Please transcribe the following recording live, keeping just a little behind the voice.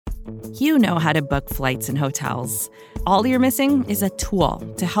You know how to book flights and hotels. All you're missing is a tool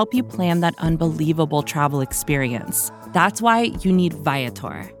to help you plan that unbelievable travel experience. That's why you need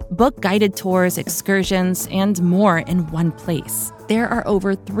Viator. Book guided tours, excursions, and more in one place. There are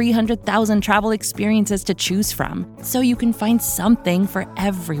over 300,000 travel experiences to choose from, so you can find something for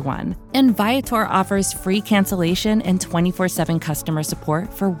everyone. And Viator offers free cancellation and 24/7 customer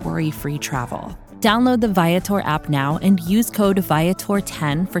support for worry-free travel. Download the Viator app now and use code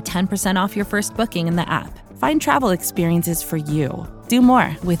Viator10 for 10% off your first booking in the app. Find travel experiences for you. Do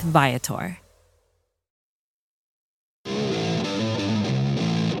more with Viator.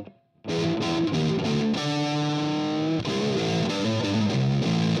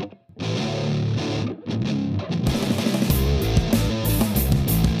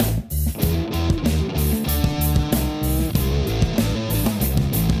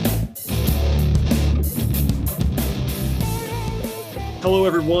 Hello,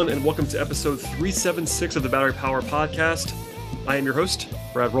 everyone, and welcome to episode 376 of the Battery Power Podcast. I am your host,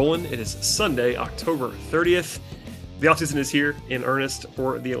 Brad Rowland. It is Sunday, October 30th. The offseason is here in earnest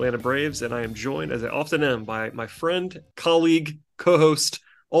for the Atlanta Braves, and I am joined, as I often am, by my friend, colleague, co-host,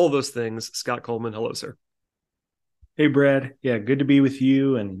 all those things, Scott Coleman. Hello, sir. Hey, Brad. Yeah, good to be with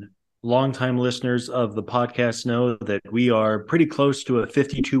you, and longtime listeners of the podcast know that we are pretty close to a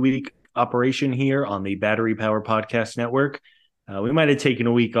 52-week operation here on the Battery Power Podcast Network. We might have taken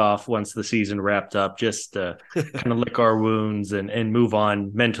a week off once the season wrapped up, just to kind of lick our wounds and move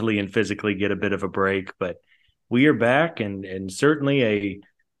on mentally and physically, get a bit of a break. But we are back, and certainly a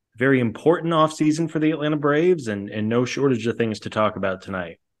very important offseason for the Atlanta Braves, and no shortage of things to talk about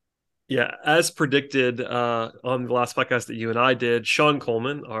tonight. Yeah, as predicted on the last podcast that you and I did, Sean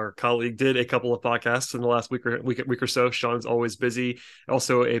Coleman, our colleague, did a couple of podcasts in the last week or so. Sean's always busy.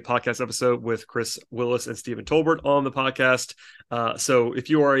 Also, a podcast episode with Chris Willis and Stephen Tolbert on the podcast. So if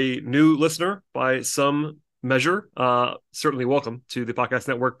you are a new listener by some measure, certainly welcome to the podcast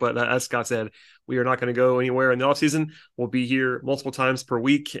network. But as Scott said, we are not going to go anywhere in the offseason. We'll be here multiple times per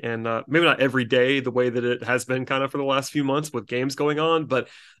week, and maybe not every day the way that it has been kind of for the last few months with games going on, but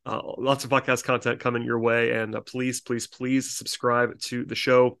lots of podcast content coming your way. And please subscribe to the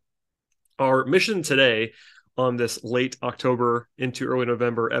show. Our mission today on this late October into early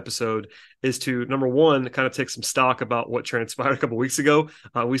November episode is to, number one, kind of take some stock about what transpired a couple weeks ago.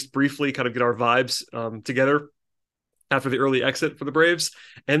 We briefly kind of get our vibes together after the early exit for the Braves.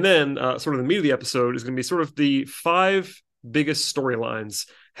 And then sort of the meat of the episode is going to be sort of the 5 biggest storylines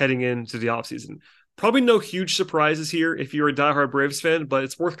heading into the offseason. Probably no huge surprises here if you're a diehard Braves fan, but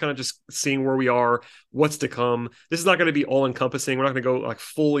it's worth kind of just seeing where we are, what's to come. This is not going to be all encompassing. We're not going to go like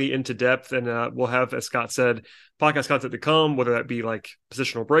fully into depth, and we'll have, as Scott said, podcast content to come, whether that be like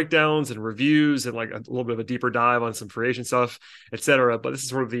positional breakdowns and reviews and like a little bit of a deeper dive on some free agent stuff, etc. But this is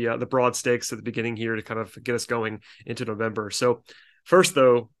sort of the broad stakes at the beginning here to kind of get us going into November. So first,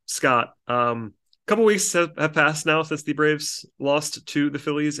 though, Scott, couple weeks have passed now since the Braves lost to the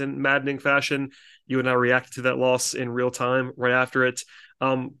Phillies in maddening fashion. You and I reacted to that loss in real time right after it.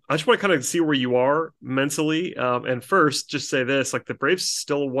 I just want to kind of see where you are mentally. And first, just say this, like the Braves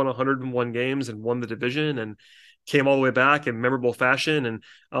still won 101 games and won the division and came all the way back in memorable fashion.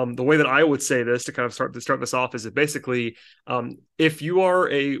 And the way that I would say this to kind of start this off is that basically, if you are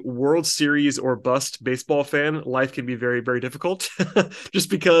a World Series or bust baseball fan, life can be very, very difficult just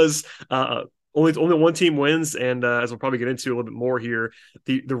because only one team wins, and as we'll probably get into a little bit more here,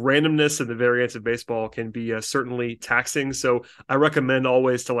 the randomness and the variance of baseball can be certainly taxing. So I recommend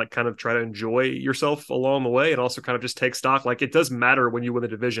always to like kind of try to enjoy yourself along the way, and also kind of just take stock. Like it does matter when you win the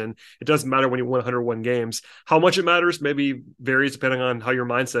division. It doesn't matter when you win 101 games. How much it matters maybe varies depending on how your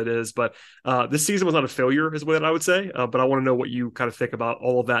mindset is. But this season was not a failure, is what I would say. But I want to know what you kind of think about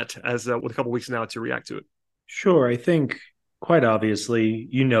all of that as with a couple weeks now to react to it. Sure. I think quite obviously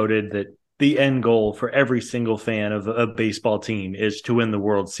you noted that the end goal for every single fan of a baseball team is to win the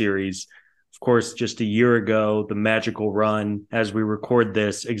World Series. Of course, just a year ago, the magical run, as we record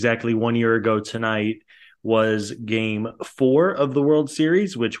this, exactly 1 year ago tonight, was Game 4 of the World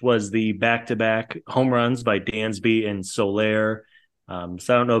Series, which was the back-to-back home runs by Dansby and Soler. So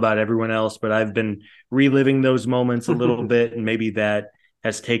I don't know about everyone else, but I've been reliving those moments a little bit, and maybe that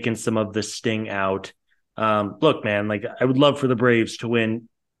has taken some of the sting out. Look, man, like I would love for the Braves to win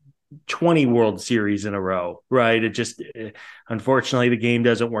 20 World Series in a row, right? It just, unfortunately, the game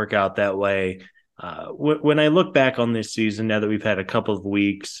doesn't work out that way. When I look back on this season, now that we've had a couple of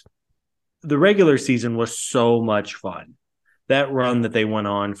weeks, the regular season was so much fun. That run that they went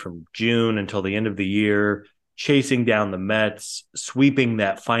on from June until the end of the year, chasing down the Mets, sweeping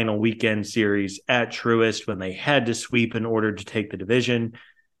that final weekend series at Truist when they had to sweep in order to take the division.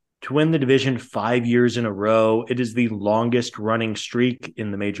 to win the division 5 years in a row. It is the longest running streak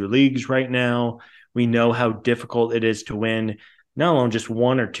in the major leagues right now. We know how difficult it is to win not only just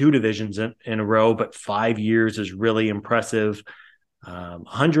one or two divisions in a row, but 5 years is really impressive.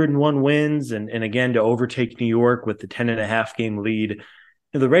 101 wins, and again, to overtake New York with the 10.5 game lead.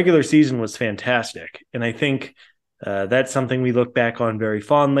 The regular season was fantastic, and I think that's something we look back on very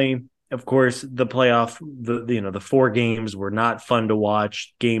fondly. Of course, the playoff, the 4 games were not fun to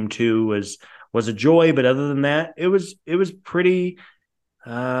watch. Game 2 was a joy, but other than that, it was pretty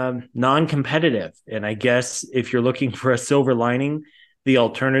non-competitive. And I guess if you're looking for a silver lining, the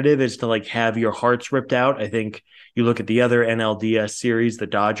alternative is to like have your hearts ripped out. I think you look at the other NLDS series, the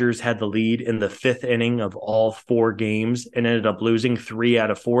Dodgers had the lead in the 5th inning of all 4 games and ended up losing 3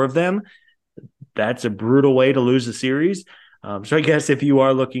 out of 4 of them. That's a brutal way to lose a series. So I guess if you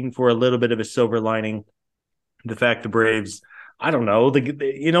are looking for a little bit of a silver lining, the fact the Braves, I don't know,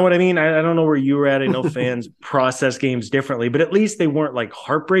 you know what I mean? I don't know where you were at. I know fans process games differently, but at least they weren't like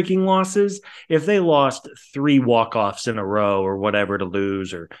heartbreaking losses. If they lost 3 walk-offs in a row or whatever to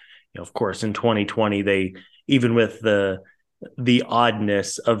lose, or, of course, in 2020, they, even with the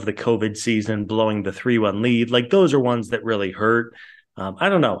oddness of the COVID season blowing the 3-1 lead, like those are ones that really hurt. I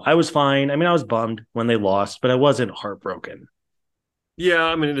don't know. I was fine. I mean, I was bummed when they lost, but I wasn't heartbroken. Yeah,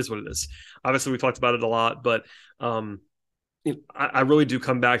 I mean, it is what it is. Obviously, we talked about it a lot, but I really do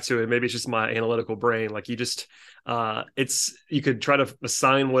come back to it. Maybe it's just my analytical brain. Like you could try to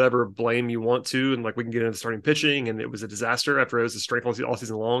assign whatever blame you want to, and like we can get into starting pitching, and it was a disaster after it was a strength all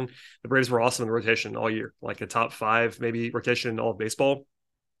season long. The Braves were awesome in the rotation all year, like a top 5 maybe rotation in all of baseball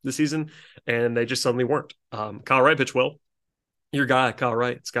this season, and they just suddenly weren't. Kyle Wright pitched well. Your guy, Kyle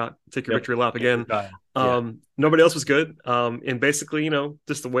Wright, Scott, take your victory lap again. Nobody else was good. And basically,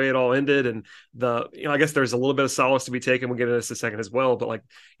 just the way it all ended, and I guess there's a little bit of solace to be taken. We'll get into this in a second as well. But like,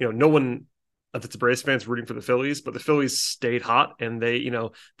 no one that's the Braves fans rooting for the Phillies, but the Phillies stayed hot, and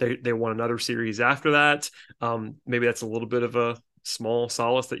they won another series after that. Maybe that's a little bit of a small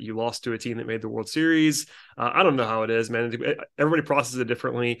solace that you lost to a team that made the World Series. I don't know how it is, man. Everybody processes it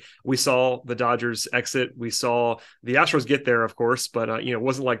differently. We saw the Dodgers exit. We saw the Astros get there, of course, but it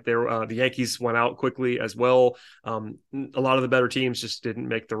wasn't like the Yankees went out quickly as well. A lot of the better teams just didn't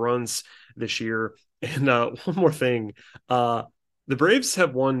make the runs this year. And one more thing, the Braves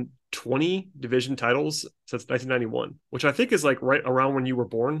have won 20 division titles since 1991, which I think is like right around when you were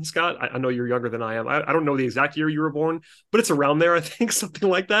born, Scott. I know you're younger than I am. I don't know the exact year you were born, but it's around there. I think something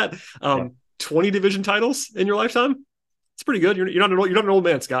like that. 20 division titles in your lifetime. It's pretty good. You're not an old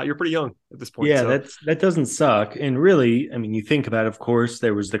man, Scott. You're pretty young at this point. Yeah, so. That doesn't suck. And really, I mean, you think about it, of course,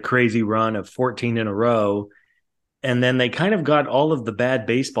 there was the crazy run of 14 in a row. And then they kind of got all of the bad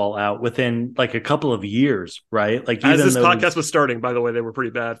baseball out within like a couple of years, right? Like as this podcast was starting, by the way, they were pretty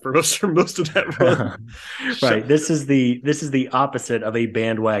bad for most of that run. Right. This is the opposite of a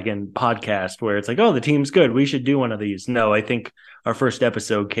bandwagon podcast where it's like, oh, the team's good, we should do one of these. No, I think our first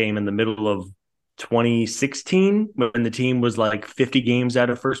episode came in the middle of 2016 when the team was like 50 games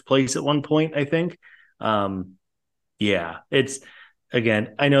out of first place at one point, I think. Yeah, it's.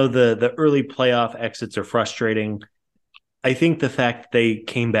 Again, I know the early playoff exits are frustrating. I think the fact they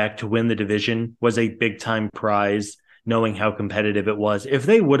came back to win the division was a big-time prize, knowing how competitive it was. If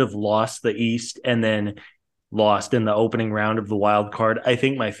they would have lost the East and then lost in the opening round of the wild card, I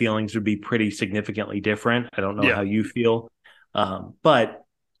think my feelings would be pretty significantly different. I don't know how you feel. But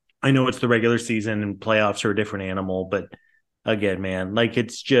I know it's the regular season and playoffs are a different animal. But again, man, like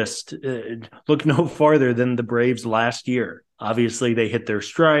it's just look no farther than the Braves last year. Obviously, they hit their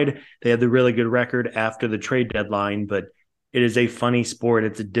stride. They had the really good record after the trade deadline, but it is a funny sport.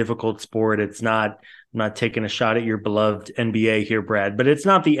 It's a difficult sport. It's not, I'm not taking a shot at your beloved NBA here, Brad, but it's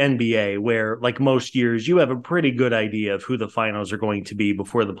not the NBA where, like most years, you have a pretty good idea of who the finals are going to be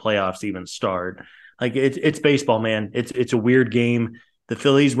before the playoffs even start. Like it's baseball, man. It's a weird game. The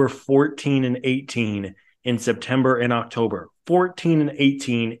Phillies were 14-18 in September and October,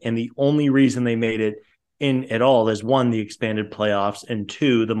 14-18, and the only reason they made it in at all is 1, the expanded playoffs, and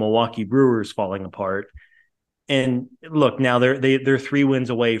 2, the Milwaukee Brewers falling apart. And look, now they're 3 wins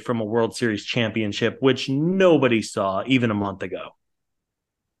away from a World Series championship, which nobody saw even a month ago.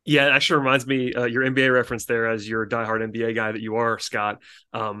 Yeah, it actually reminds me, your NBA reference there, as your diehard NBA guy that you are, Scott.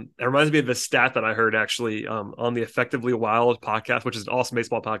 It reminds me of the stat that I heard actually on the Effectively Wild podcast, which is an awesome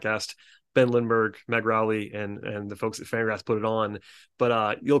baseball podcast. Ben Lindbergh, Meg Rowley, and the folks at Fangraphs put it on.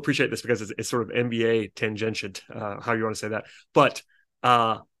 But you'll appreciate this because it's sort of NBA tangent, how you want to say that. But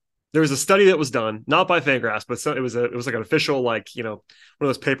there was a study that was done, not by Fangraphs, but it was like an official, like, one of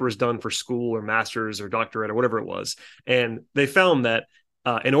those papers done for school or master's or doctorate or whatever it was. And they found that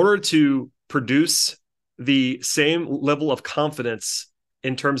in order to produce the same level of confidence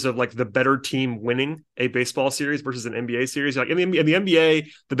in terms of like the better team winning a baseball series versus an NBA series. Like in the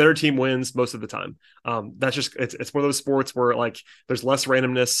NBA, the better team wins most of the time. That's just, it's one of those sports where like there's less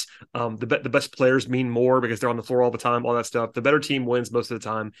randomness. The best players mean more because they're on the floor all the time, all that stuff. The better team wins most of the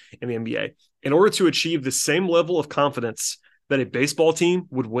time in the NBA. In order to achieve the same level of confidence that a baseball team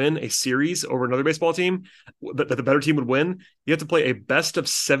would win a series over another baseball team, that the better team would win, you have to play a best of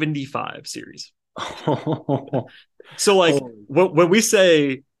 75 series. So like when we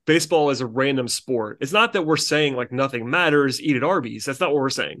say baseball is a random sport, it's not that we're saying like nothing matters, eat at Arby's. That's not what we're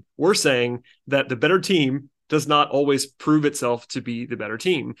saying. We're saying that the better team does not always prove itself to be the better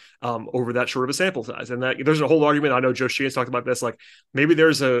team over that short of a sample size. And that there's a whole argument. I know Joe Sheehan's talked about this. Like maybe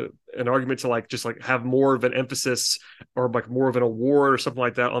there's an argument to like just like have more of an emphasis or like more of an award or something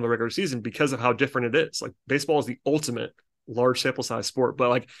like that on the regular season because of how different it is. Like baseball is the ultimate large sample size sport, but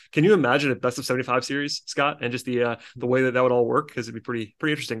like, can you imagine a best of 75 series, Scott, and just the way that would all work? Because it'd be pretty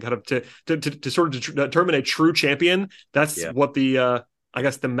interesting, kind of to sort of determine a true champion. That's what the I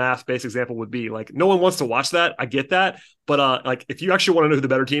guess the math based example would be. Like, no one wants to watch that. I get that, but like if you actually want to know who the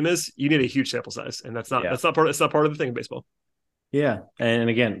better team is, you need a huge sample size, and that's not part of the thing in baseball. Yeah, and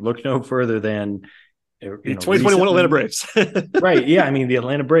again, look no further than 2021 Atlanta Braves. Right. Yeah. I mean, the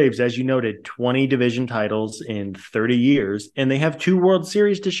Atlanta Braves, as you noted, 20 division titles in 30 years, and they have 2 World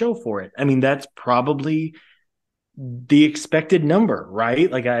Series to show for it. I mean, that's probably the expected number,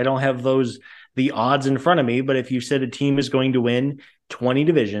 right? Like I don't have the odds in front of me, but if you said a team is going to win 20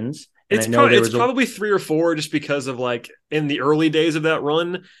 divisions, it's probably 3 or 4 just because of like in the early days of that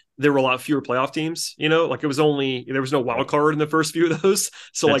run, there were a lot fewer playoff teams, like there was no wild card in the first few of those.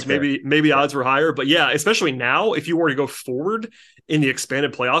 So that's like maybe odds were higher, but yeah, especially now, if you were to go forward in the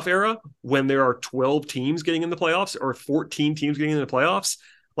expanded playoff era, when there are 12 teams getting in the playoffs or 14 teams getting in the playoffs,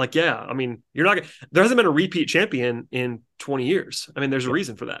 like, yeah, I mean, there hasn't been a repeat champion in 20 years. I mean, there's a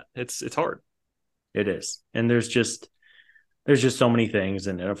reason for that. It's hard. It is. And there's just so many things.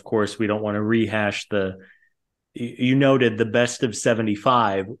 And of course, we don't want to rehash you noted the best of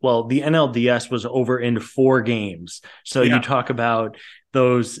 75. Well, the NLDS was over in 4 games. So you talk about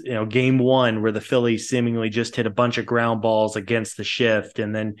those, game 1 where the Phillies seemingly just hit a bunch of ground balls against the shift.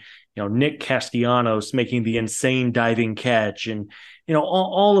 And then, Nick Castellanos making the insane diving catch and,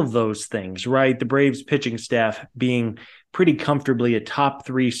 all of those things, right? The Braves pitching staff being pretty comfortably a top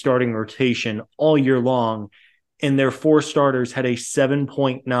 3 starting rotation all year long. And their 4 starters had a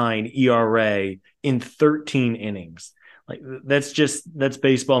 7.9 ERA in 13 innings. Like that's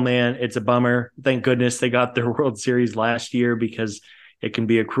baseball, man. It's a bummer. Thank goodness they got their World Series last year because it can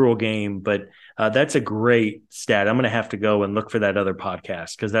be a cruel game. But that's a great stat. I'm going to have to go and look for that other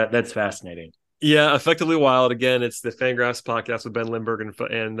podcast because that's fascinating. Yeah, Effectively Wild. Again, it's the Fangraphs podcast with Ben Lindbergh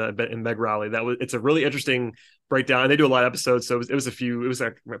and Meg Rowley. It's a really interesting breakdown. And they do a lot of episodes, so it was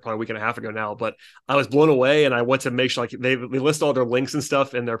like probably a week and a half ago now. But I was blown away, and I went to make sure like they list all their links and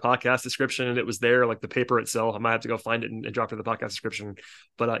stuff in their podcast description, and it was there, like the paper itself. I might have to go find it and drop it in the podcast description.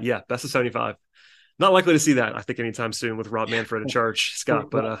 But yeah, best of 75. Not likely to see that, I think, anytime soon with Rob Manfred in charge,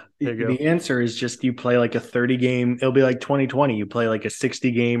 Scott. But there you go. The answer is just you play like a 30-game. It'll be like 2020. You play like a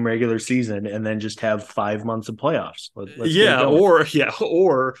 60-game regular season and then just have 5 months of playoffs. Let's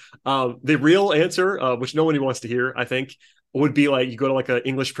or the real answer, which nobody wants to hear, I think, would be like you go to like an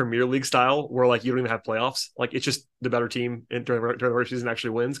English Premier League style where like you don't even have playoffs. Like it's just the better team during the regular season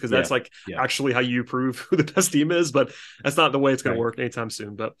actually wins because that's actually how you prove who the best team is. But that's not the way it's going to work anytime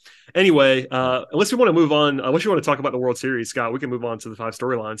soon. But anyway, unless you want to move on, unless you want to talk about the World Series, Scott, we can move on to the 5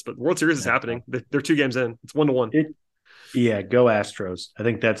 storylines. But the World Series is happening. They're 2 games in. It's 1-1. Yeah, go Astros. I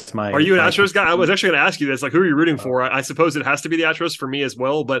think that's my. Are you an Astros guy? I was actually going to ask you this. Like, who are you rooting for? I suppose it has to be the Astros for me as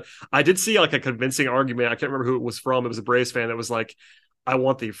well. But I did see like a convincing argument. I can't remember who it was from. It was a Braves fan that was like, I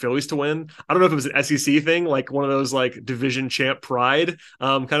want the Phillies to win. I don't know if it was an SEC thing, like one of those like division champ pride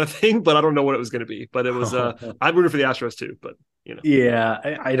kind of thing, but I don't know what it was going to there it was. I'm rooting for the Astros too, but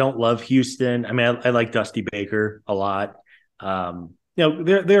Yeah, I don't love Houston. I mean, I like Dusty Baker a lot.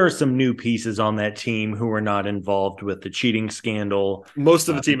 There are some new pieces on that team who are not involved with the cheating scandal. Most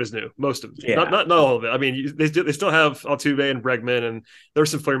of the team is new. Most of the team, not all of it. I mean, they still have Altuve and Bregman, and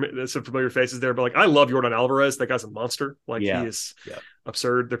there's some familiar faces there. But like, I love Yordan Alvarez. That guy's a monster. Like he is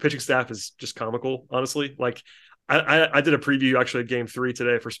absurd. Their pitching staff is just comical, honestly. Like I did a preview actually of Game 3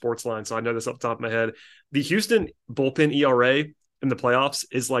 today for Sportsline, so I know this off the top of my head. The Houston bullpen ERA in the playoffs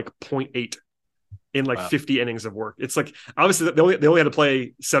is like 0.8. in like 50 innings of work. It's like, obviously they only had to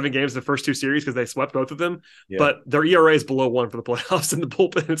play 7 games in the first 2 series because they swept both of them, but their ERA is below 1 for the playoffs in the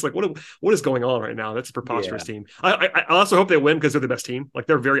bullpen. It's like, what is going on right now? That's a preposterous team. I also hope they win because they're the best team. Like,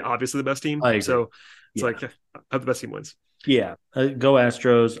 they're very obviously the best team. So it's like, I hope the best team wins. Yeah, go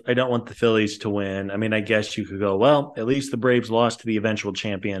Astros. I don't want the Phillies to win. I mean, I guess you could go, well, at least the Braves lost to the eventual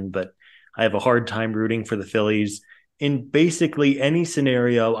champion, but I have a hard time rooting for the Phillies. In basically any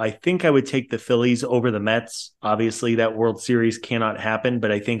scenario, I think I would take the Phillies over the Mets. Obviously, that World Series cannot happen,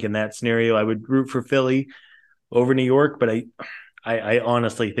 but I think in that scenario, I would root for Philly over New York. But I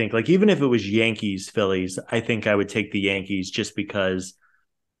honestly think, like, even if it was Yankees, Phillies, I think I would take the Yankees just because,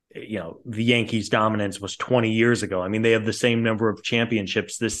 you know, the Yankees' dominance was 20 years ago. I mean, they have the same number of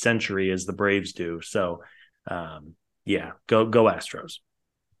championships this century as the Braves do. So, yeah, go Astros.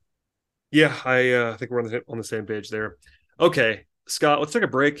 Yeah, I think we're on the same page there. Okay, Scott, let's take a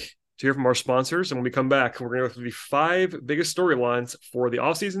break to hear from our sponsors. And when we come back, we're going to go through the 5 biggest storylines for the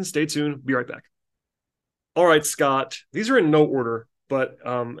offseason. Stay tuned. Be right back. All right, Scott, these are in no order, but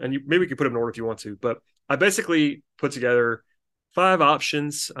maybe we can put them in order if you want to. But I basically put together 5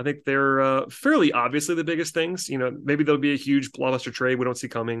 options. I think they're fairly obviously the biggest things. You know, maybe there'll be a huge blockbuster trade we don't see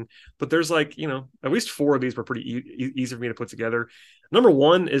coming, but there's like, you know, at least 4 of these were pretty easy for me to put together. Number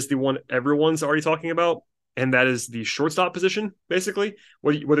 1 is the one everyone's already talking about, and that is the shortstop position, basically.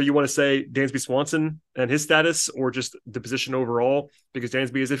 Whether you want to say Dansby Swanson and his status or just the position overall, because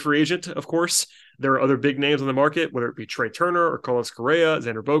Dansby is a free agent, of course. There are other big names on the market, whether it be Trey Turner or Carlos Correa,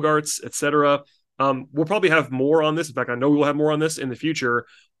 Xander Bogaerts, etc. We'll probably have more on this. In fact, I know we'll have more on this in the future,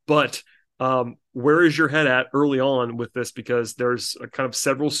 but where is your head at early on with this? Because there's kind of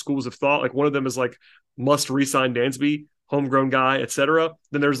several schools of thought. Like, one of them is like, must re-sign Dansby, homegrown guy, etc.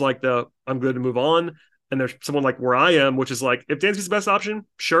 Then there's like I'm good to move on. And there's someone like where I am, which is like, if Dansby's the best option,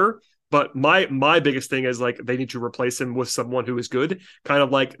 sure. But my biggest thing is like, they need to replace him with someone who is good, kind of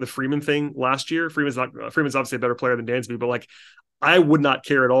like the Freeman thing last year. Freeman's obviously a better player than Dansby, but like, I would not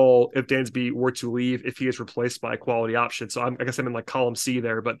care at all if Dansby were to leave if he is replaced by a quality option. So I guess I'm in like column C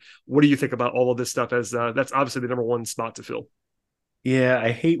there. But what do you think about all of this stuff? As that's obviously the number 1 spot to fill. Yeah,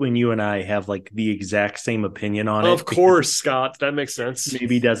 I hate when you and I have like the exact same opinion on it. Of course, Scott, that makes sense.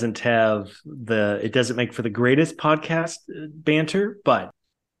 Maybe it doesn't make for the greatest podcast banter, but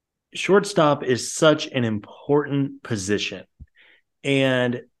shortstop is such an important position.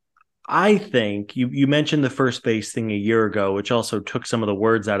 And I think you mentioned the first base thing a year ago, which also took some of the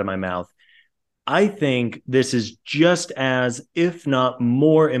words out of my mouth. I think this is just as, if not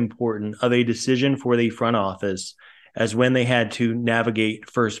more important, of a decision for the front office as when they had to navigate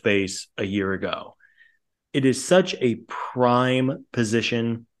first base a year ago. It is such a prime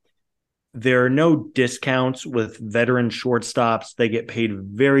position. There are no discounts with veteran shortstops. They get paid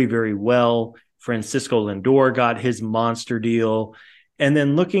very, very well. Francisco Lindor got his monster deal. And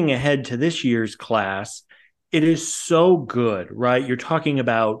then looking ahead to this year's class, it is so good, right? You're talking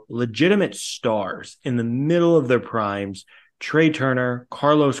about legitimate stars in the middle of their primes. Trey Turner,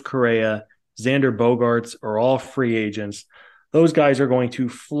 Carlos Correa, Xander Bogaerts are all free agents. Those guys are going to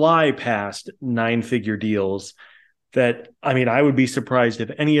fly past 9-figure deals that, I mean, I would be surprised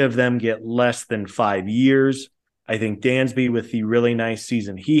if any of them get less than 5 years. I think Dansby, with the really nice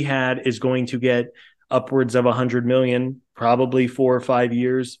season he had, is going to get upwards of $100 million, probably 4 or 5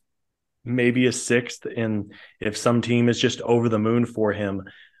 years, maybe a 6th. And if some team is just over the moon for him,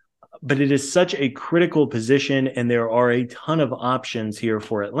 but it is such a critical position. And there are a ton of options here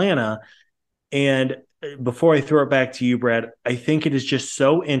for Atlanta. And before I throw it back to you, Brad, I think it is just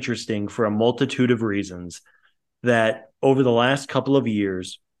so interesting for a multitude of reasons that over the last couple of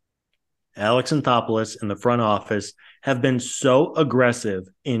years, Alex Anthopoulos and the front office have been so aggressive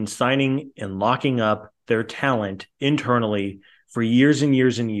in signing and locking up their talent internally for years and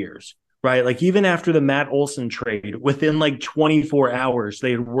years and years, right? Like, even after the Matt Olson trade, within like 24 hours,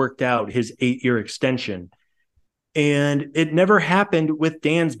 they had worked out his 8-year extension. And it never happened with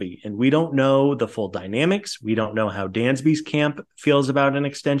Dansby. And we don't know the full dynamics. We don't know how Dansby's camp feels about an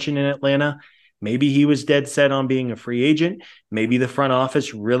extension in Atlanta. Maybe he was dead set on being a free agent. Maybe the front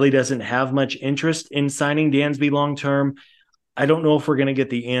office really doesn't have much interest in signing Dansby long-term. I don't know if we're going to get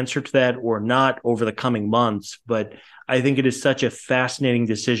the answer to that or not over the coming months, but I think it is such a fascinating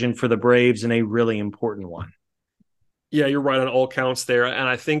decision for the Braves and a really important one. Yeah, you're right on all counts there. And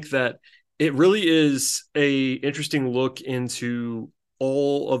I think that it really is a interesting look into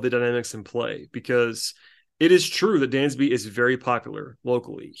all of the dynamics in play, because it is true that Dansby is very popular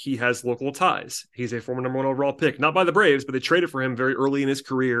locally. He has local ties. He's a former number 1 overall pick, not by the Braves, but they traded for him very early in his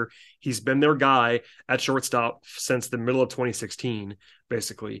career. He's been their guy at shortstop since the middle of 2016,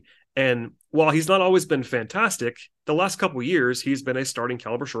 basically. And while he's not always been fantastic, the last couple of years, he's been a starting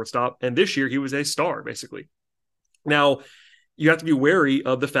caliber shortstop. And this year, he was a star, basically. Now, you have to be wary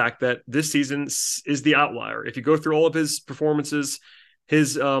of the fact that this season is the outlier. If you go through all of his performances,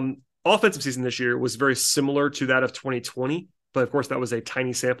 his offensive season this year was very similar to that of 2020, but of course that was a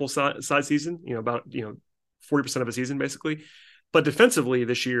tiny sample size season, about 40% of a season basically. But defensively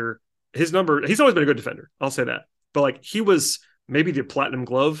this year, he's always been a good defender. I'll say that. But like he was maybe the Platinum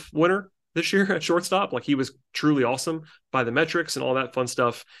Glove winner this year at shortstop. Like he was truly awesome by the metrics and all that fun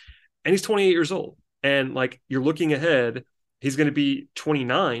stuff. And he's 28 years old. And like you're looking ahead, he's going to be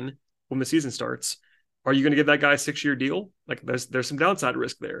 29 when the season starts. Are you going to give that guy a 6-year deal? Like there's some downside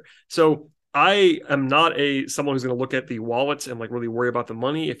risk there. So I am not someone who's going to look at the wallet and like really worry about the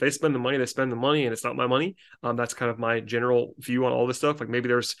money. If they spend the money, they spend the money, and it's not my money. That's kind of my general view on all this stuff. Like maybe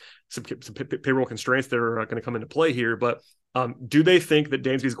there's some payroll constraints that are going to come into play here, but do they think that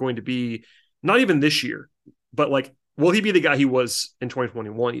Dansby is going to be not even this year, but like, will he be the guy he was in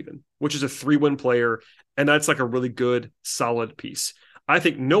 2021 even, which is a 3-win player. And that's like a really good, solid piece. I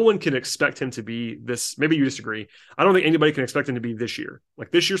think no one can expect him to be this. Maybe you disagree. I don't think anybody can expect him to be this year.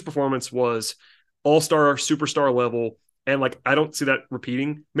 Like this year's performance was all-star, superstar level. And like, I don't see that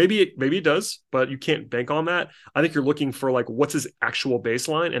repeating. Maybe it does, but you can't bank on that. I think you're looking for like, what's his actual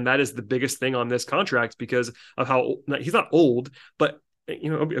baseline? And that is the biggest thing on this contract because of how he's not old, but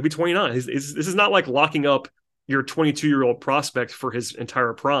he'll be 29. This is not like locking up your 22-year-old prospect for his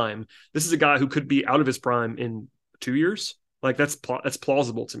entire prime. This is a guy who could be out of his prime in 2 years. Like that's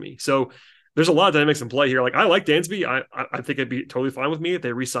plausible to me. So there's a lot of dynamics in play here. Like I like Dansby. I think it'd be totally fine with me if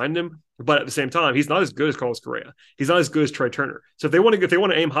they re-signed him. But at the same time, he's not as good as Carlos Correa. He's not as good as Trey Turner. So if they want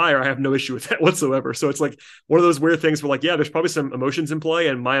to aim higher, I have no issue with that whatsoever. So it's like one of those weird things where like, yeah, there's probably some emotions in play,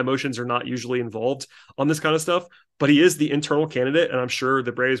 and my emotions are not usually involved on this kind of stuff. But he is the internal candidate, and I'm sure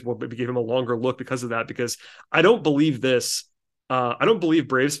the Braves will give him a longer look because of that. Because I don't believe this. I don't believe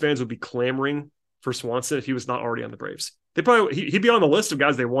Braves fans would be clamoring for Swanson if he was not already on the Braves. He'd be on the list of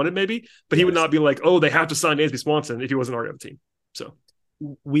guys they wanted maybe, but he would not be like, oh, they have to sign Dansby Swanson if he wasn't already on the team. So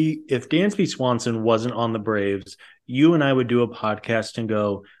if Dansby Swanson wasn't on the Braves, you and I would do a podcast and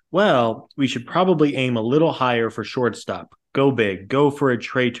go, well, we should probably aim a little higher for shortstop. Go big, go for a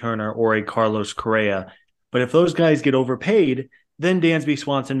Trey Turner or a Carlos Correa. But if those guys get overpaid, then Dansby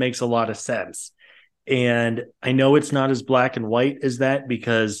Swanson makes a lot of sense. And I know it's not as black and white as that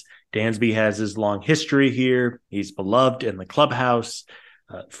because Dansby has his long history here. He's beloved in the clubhouse.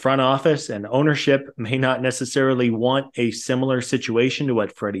 Front office and ownership may not necessarily want a similar situation to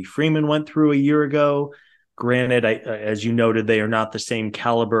what Freddie Freeman went through a year ago. Granted, as you noted, they are not the same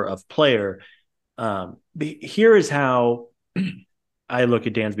caliber of player. Here is how I look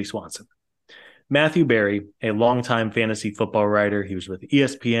at Dansby Swanson. Matthew Berry, a longtime fantasy football writer, he was with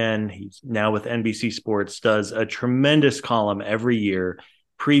ESPN, he's now with NBC Sports, does a tremendous column every year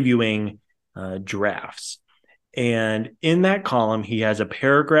previewing drafts. And in that column, he has a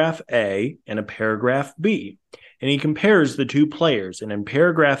paragraph A and a paragraph B. And he compares the two players. And in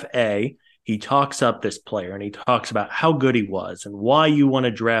paragraph A, he talks up this player and he talks about how good he was and why you want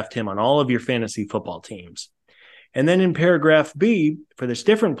to draft him on all of your fantasy football teams. And then in paragraph B, for this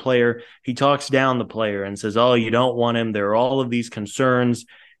different player, he talks down the player and says, oh, you don't want him. There are all of these concerns.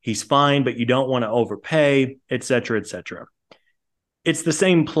 He's fine, but you don't want to overpay, et cetera, et cetera. It's the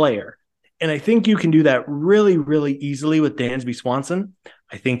same player. And I think you can do that really, really easily with Dansby Swanson.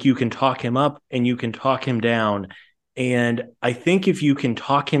 I think you can talk him up and you can talk him down. And I think if you can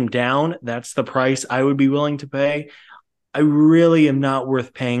talk him down, that's the price I would be willing to pay. I really am not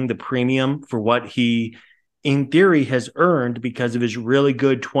worth paying the premium for what he, in theory, has earned because of his really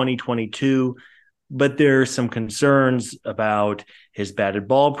good 2022. But there are some concerns about his batted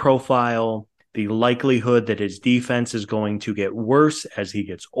ball profile, the likelihood that his defense is going to get worse as he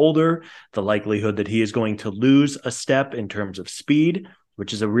gets older, the likelihood that he is going to lose a step in terms of speed,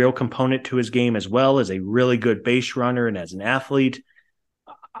 which is a real component to his game as well as a really good base runner and as an athlete.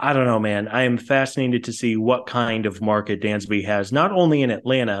 I don't know, man. I am fascinated to see what kind of market Dansby has, not only in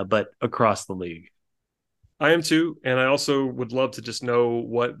Atlanta, but across the league. I am too. And I also would love to just know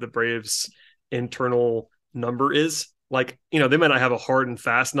what the Braves' internal number is. Like, they might not have a hard and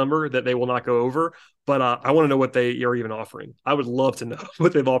fast number that they will not go over, but I want to know what they are even offering. I would love to know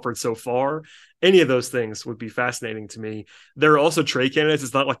what they've offered so far. Any of those things would be fascinating to me. There are also trade candidates.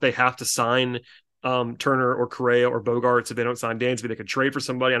 It's not like they have to sign Turner or Correa or Bogarts if they don't sign Dansby. They could trade for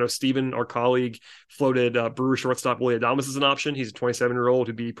somebody. I know Steven, our colleague, floated Brewer shortstop Willie Adames as an option. He's a 27-year-old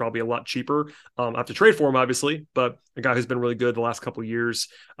who'd be probably a lot cheaper. I have to trade for him, obviously, but a guy who's been really good the last couple of years.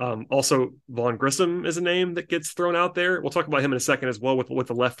 Also, Vaughn Grissom is a name that gets thrown out there. We'll talk about him in a second as well with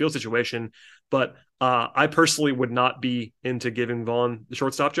the left field situation. But I personally would not be into giving Vaughn the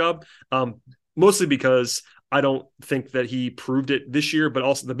shortstop job, mostly because I don't think that he proved it this year, but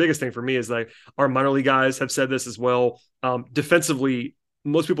also the biggest thing for me is like our minor league guys have said this as well. Defensively,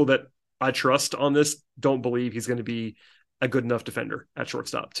 most people that I trust on this don't believe he's going to be a good enough defender at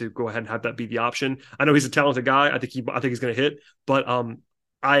shortstop to go ahead and have that be the option. I know he's a talented guy. I think he's going to hit, but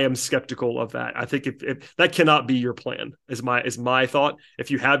I am skeptical of that. I think if that cannot be your plan is my thought. If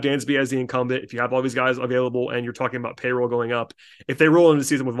you have Dansby as the incumbent, if you have all these guys available and you're talking about payroll going up, if they roll into the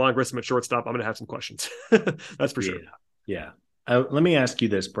season with Vaughn Grissom at shortstop, I'm going to have some questions. That's for sure. Yeah. Let me ask you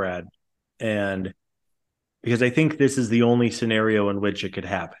this, Brad, and because I think this is the only scenario in which it could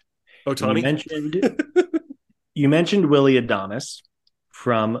happen. Ohtani? You mentioned Willie Adames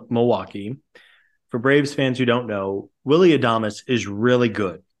from Milwaukee. For Braves fans who don't know, Willie Adames is really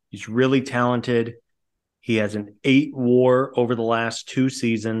good. He's really talented. He has an 8 WAR over the last 2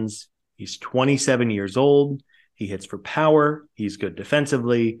 seasons. He's 27 years old. He hits for power. He's good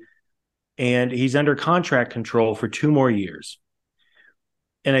defensively. And he's under contract control for 2 more years.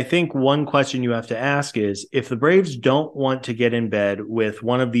 And I think one question you have to ask is, if the Braves don't want to get in bed with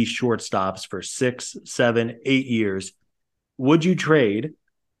one of these shortstops for 6, 7, 8 years, would you trade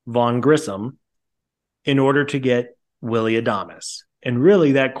Vaughn Grissom in order to get Willie Adames? And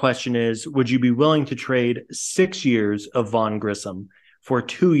really that question is, would you be willing to trade 6 years of Vaughn Grissom for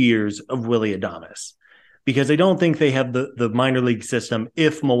 2 years of Willie Adames? Because I don't think they have the minor league system.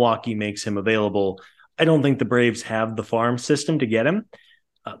 If Milwaukee makes him available, I don't think the Braves have the farm system to get him.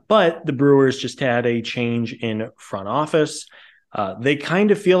 But the Brewers just had a change in front office. They kind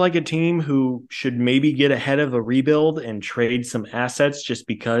of feel like a team who should maybe get ahead of a rebuild and trade some assets just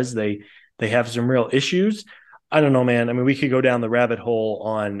because they have some real issues. I don't know, man. I mean, we could go down the rabbit hole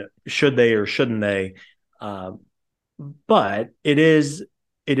on should they or shouldn't they. But it is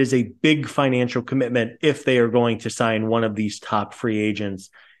a big financial commitment if they are going to sign one of these top free agents.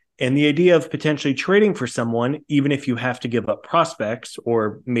 And the idea of potentially trading for someone, even if you have to give up prospects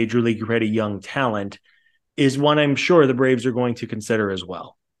or major league ready young talent, is one I'm sure the Braves are going to consider as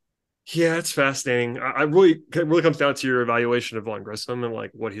well. Yeah, it's fascinating. It really comes down to your evaluation of Vaughn Grissom and like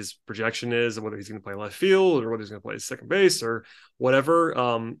what his projection is and whether he's going to play left field or whether he's going to play second base or whatever.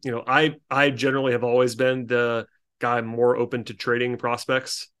 I generally have always been the guy more open to trading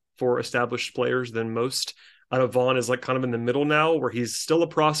prospects for established players than most. I know Vaughn is like kind of in the middle now where he's still a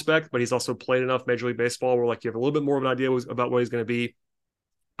prospect, but he's also played enough Major League Baseball where like you have a little bit more of an idea about what he's going to be.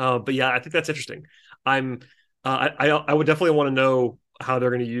 But yeah, I think that's interesting. I would definitely want to know how they're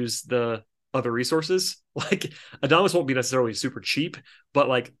going to use the other resources. Like Adames won't be necessarily super cheap, but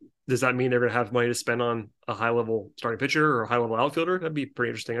like, does that mean they're going to have money to spend on a high level starting pitcher or a high level outfielder? That'd be pretty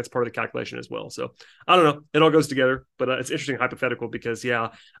interesting. That's part of the calculation as well. So I don't know. It all goes together, but it's interesting hypothetical because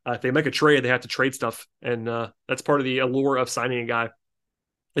if they make a trade, they have to trade stuff. And that's part of the allure of signing a guy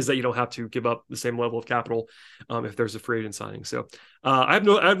is that you don't have to give up the same level of capital if there's a free agent signing. So I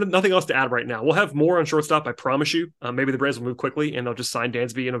have nothing else to add right now. We'll have more on shortstop, I promise you. Maybe the Braves will move quickly and they'll just sign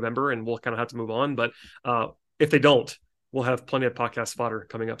Dansby in November and we'll kind of have to move on. But if they don't, we'll have plenty of podcast fodder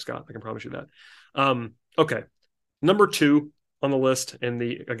coming up, Scott. I can promise you that. Okay. Number 2 on the list, and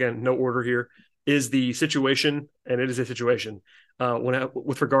again, no order here, is the situation, and it is a situation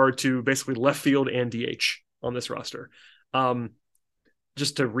with regard to basically left field and DH on this roster.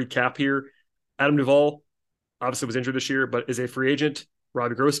 Just to recap here, Adam Duvall obviously was injured this year, but is a free agent.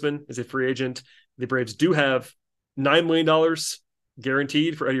 Robbie Grossman is a free agent. The Braves do have $9 million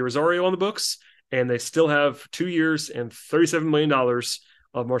guaranteed for Eddie Rosario on the books, and they still have 2 years and $37 million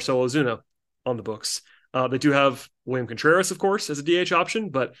of Marcell Ozuna on the books. They do have William Contreras, of course, as a DH option,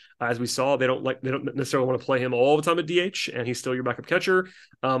 but as we saw, they don't necessarily want to play him all the time at DH, and he's still your backup catcher.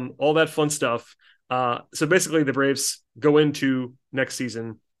 All that fun stuff. So basically, the Braves go into next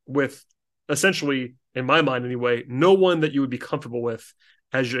season with essentially, in my mind anyway, no one that you would be comfortable with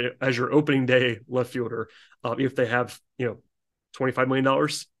as your opening day left fielder. If they have $25 million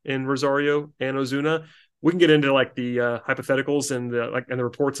in Rosario and Ozuna. We can get into like the hypotheticals and the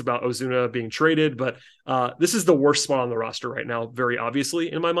reports about Ozuna being traded, but this is the worst spot on the roster right now, very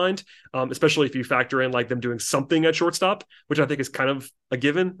obviously in my mind, especially if you factor in like them doing something at shortstop, which I think is kind of a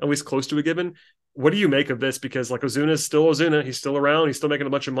given, at least close to a given. What do you make of this? Because like Ozuna is still Ozuna, he's still around, he's still making a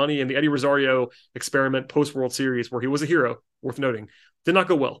bunch of money, and the Eddie Rosario experiment post World Series, where he was a hero, worth noting, did not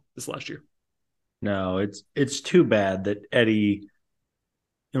go well this last year. No, it's too bad that Eddie.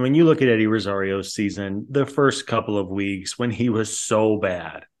 And when you look at Eddie Rosario's season, the first couple of weeks when he was so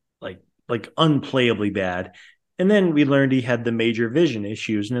bad, like unplayably bad, and then we learned he had the major vision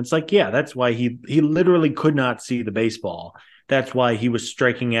issues, and it's like, yeah, that's why he literally could not see the baseball. That's why he was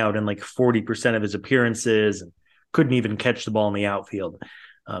striking out in like 40% of his appearances and couldn't even catch the ball in the outfield.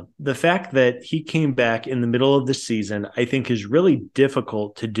 The fact that he came back in the middle of the season, I think, is really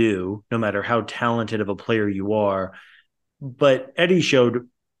difficult to do, no matter how talented of a player you are. But Eddie showed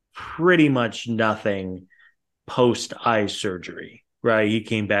pretty much nothing post eye surgery, right? He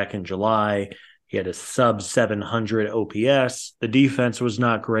came back in July. He had a sub 700 OPS. The defense was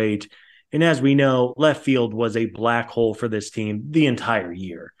not great. And as we know, left field was a black hole for this team the entire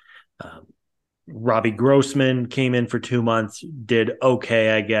year. Um, Robbie Grossman came in for 2 months, did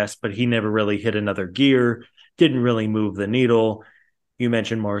okay, I guess, but he never really hit another gear, didn't really move the needle. You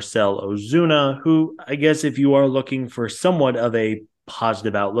mentioned Marcell Ozuna, who I guess if you are looking for somewhat of a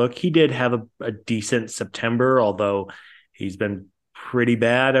positive outlook, he did have a decent September, although he's been pretty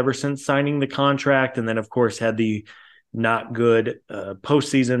bad ever since signing the contract. And then, of course, had the not good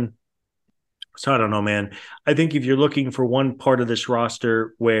postseason. So I don't know, man. I think if you're looking for one part of this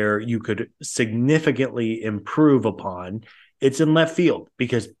roster where you could significantly improve upon, it's in left field,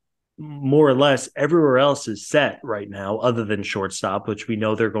 because more or less everywhere else is set right now, other than shortstop, which we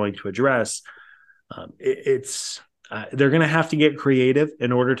know they're going to address. They're going to have to get creative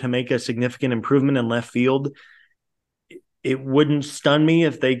in order to make a significant improvement in left field. It wouldn't stun me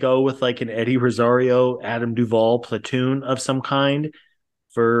if they go with like an Eddie Rosario, Adam Duvall platoon of some kind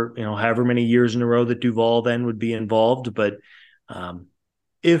for, however many years in a row that Duvall then would be involved. But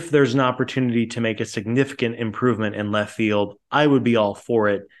if there's an opportunity to make a significant improvement in left field, I would be all for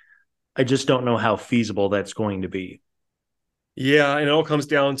it. I just don't know how feasible that's going to be. Yeah, and it all comes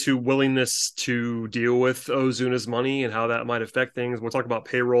down to willingness to deal with Ozuna's money and how that might affect things. We'll talk about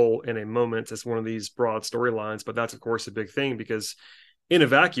payroll in a moment as one of these broad storylines, but that's, of course, a big thing because in a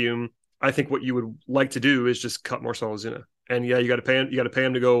vacuum, I think what you would like to do is just cut Marcell Ozuna. And yeah, you got to pay him. You got to pay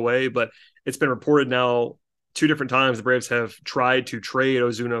him to go away. But it's been reported now 2 different times the Braves have tried to trade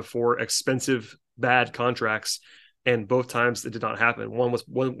Ozuna for expensive, bad contracts, and both times it did not happen. One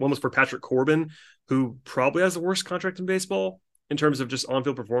was for Patrick Corbin, who probably has the worst contract in baseball in terms of just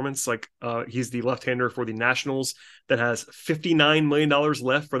on-field performance. Like he's the left-hander for the Nationals that has $59 million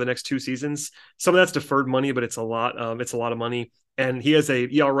left for the next 2 seasons. Some of that's deferred money, but it's a lot. It's a lot of money. And he has a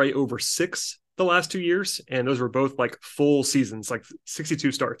ERA over 6 the last 2 years. And those were both like full seasons, like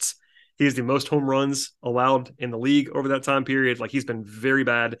 62 starts. He is the most home runs allowed in the league over that time period. Like he's been very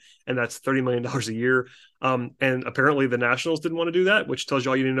bad, and that's $30 million a year. And apparently the Nationals didn't want to do that, which tells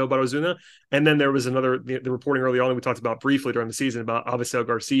you all you need to know about Ozuna. And then there was the reporting early on that we talked about briefly during the season about Avisail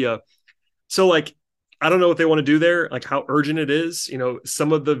Garcia. So like, I don't know what they want to do there, like how urgent it is.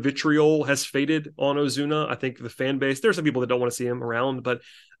 Some of the vitriol has faded on Ozuna. I think the fan base, there's some people that don't want to see him around, but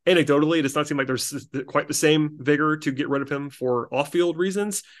anecdotally, it does not seem like there's quite the same vigor to get rid of him for off-field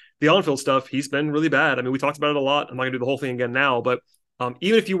reasons. The on-field stuff, he's been really bad. I mean, we talked about it a lot. I'm not going to do the whole thing again now, but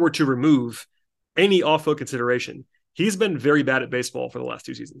even if you were to remove any off-field consideration, he's been very bad at baseball for the last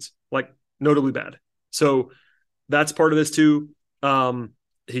 2 seasons, like notably bad. So that's part of this too.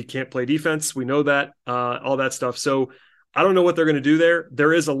 He can't play defense. We know that, all that stuff. So I don't know what they're going to do there.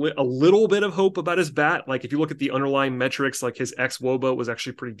 There is a little bit of hope about his bat. Like if you look at the underlying metrics, like his ex-WOBA was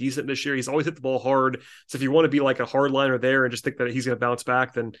actually pretty decent this year. He's always hit the ball hard. So if you want to be like a hardliner there and just think that he's going to bounce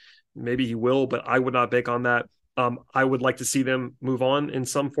back, then maybe he will, but I would not bank on that. I would like to see them move on in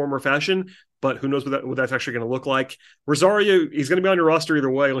some form or fashion, but who knows what that's actually going to look like. Rosario, he's going to be on your roster either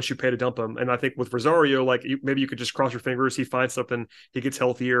way unless you pay to dump him. And I think with Rosario, like maybe you could just cross your fingers, he finds something, he gets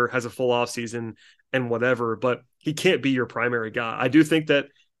healthier, has a full off season and whatever, but he can't be your primary guy. I do think that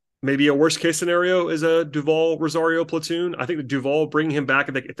maybe a worst case scenario is a Duvall Rosario platoon. I think that Duvall bringing him back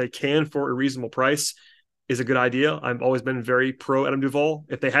if they can for a reasonable price is a good idea. I've always been very pro Adam Duvall.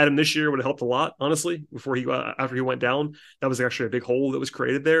 If they had him this year, it would have helped a lot, honestly, after he went down. That was actually a big hole that was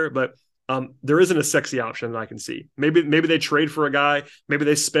created there. But there isn't a sexy option that I can see. Maybe they trade for a guy. Maybe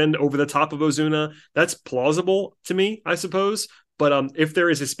they spend over the top of Ozuna. That's plausible to me, I suppose. But if there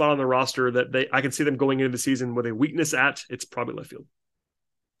is a spot on the roster that I can see them going into the season with a weakness at, it's probably left field.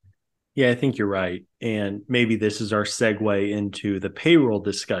 Yeah, I think you're right. And maybe this is our segue into the payroll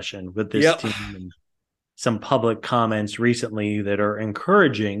discussion with this team. And some public comments recently that are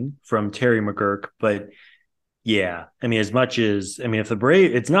encouraging from Terry McGurk. But yeah, I mean, if the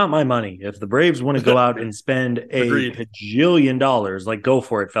Braves, it's not my money. If the Braves want to go out and spend a bajillion dollars, like go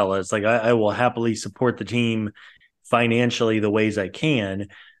for it, fellas. Like I will happily support the team financially the ways I can.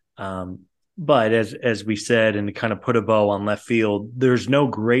 But as we said, and to kind of put a bow on left field, there's no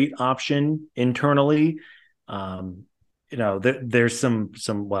great option internally. Um, there's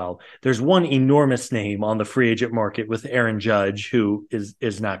there's one enormous name on the free agent market with Aaron Judge, who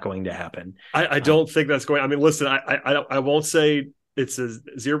is not going to happen. I don't think that's going. I mean, listen, I won't say it's a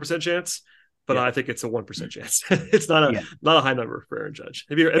 0% chance, but I think it's a 1% chance. It's not a high number for Aaron Judge.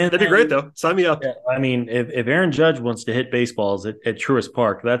 That'd be great though. Sign me up. Yeah, I mean, if Aaron Judge wants to hit baseballs at Truist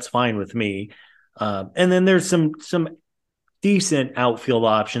Park, that's fine with me. And then there's some decent outfield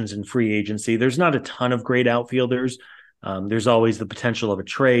options in free agency. There's not a ton of great outfielders. There's always the potential of a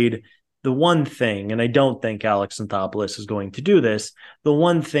trade. The one thing, and I don't think Alex Anthopoulos is going to do this, the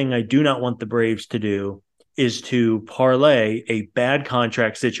one thing I do not want the Braves to do is to parlay a bad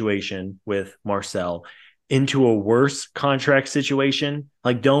contract situation with Marcell into a worse contract situation.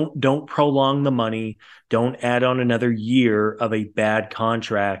 Like don't prolong the money. Don't add on another year of a bad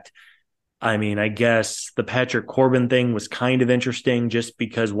contract. I mean, I guess the Patrick Corbin thing was kind of interesting just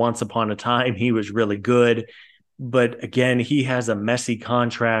because once upon a time he was really good. But again, he has a messy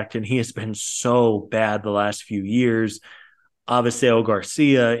contract and he has been so bad the last few years. Aviseo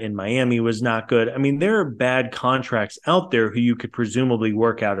Garcia in Miami was not good. I mean, there are bad contracts out there who you could presumably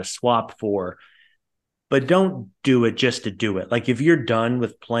work out a swap for, but don't do it just to do it. Like if you're done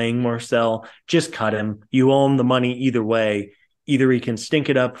with playing Marcell, just cut him. You owe him the money either way. Either he can stink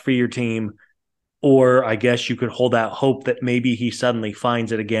it up for your team, or I guess you could hold out hope that maybe he suddenly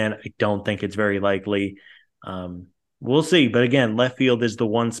finds it again. I don't think it's very likely. We'll see. But again, left field is the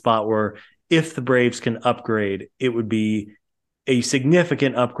one spot where if the Braves can upgrade, it would be a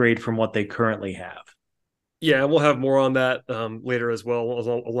significant upgrade from what they currently have. Yeah, we'll have more on that later as well,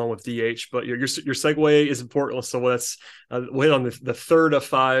 along with DH. But your segue is important. So let's we'll hit on the third of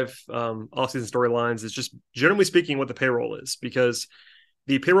five offseason storylines is just generally speaking what the payroll is, because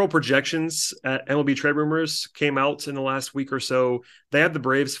the payroll projections at MLB Trade Rumors came out in the last week or so. They have the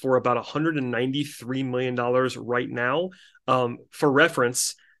Braves for about $193 million right now. For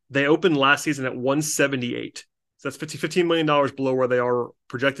reference, they opened last season at 178. So that's $15 million below where they are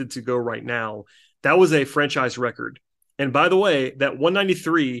projected to go right now. That was a franchise record. And by the way, that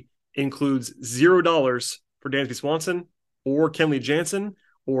 193 includes $0 for Dansby Swanson or Kenley Jansen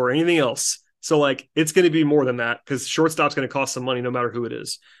or anything else. So like it's going to be more than that because shortstop's going to cost some money no matter who it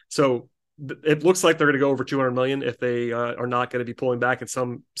is. So it looks like they're going to go over 200 million if they are not going to be pulling back in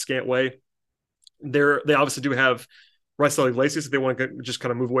some scant way. They obviously do have Raisel Iglesias if they want to just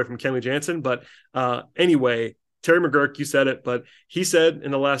kind of move away from Kenley Jansen. But anyway, Terry McGurk, you said it, but he said in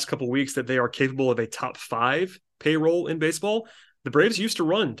the last couple of weeks that they are capable of a top 5 payroll in baseball. The Braves used to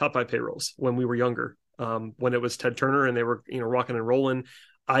run top 5 payrolls when we were younger, when it was Ted Turner and they were, rocking and rolling.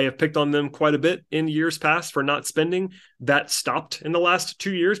 I have picked on them quite a bit in years past for not spending. That stopped in the last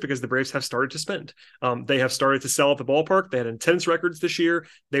 2 years because the Braves have started to spend. They have started to sell at the ballpark. They had intense records this year.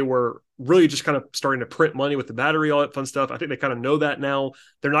 They were really just kind of starting to print money with the battery, all that fun stuff. I think they kind of know that now.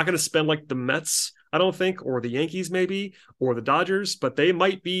 They're not going to spend like the Mets, I don't think, or the Yankees maybe, or the Dodgers, but they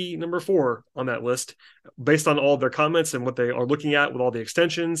might be number 4 on that list based on all of their comments and what they are looking at with all the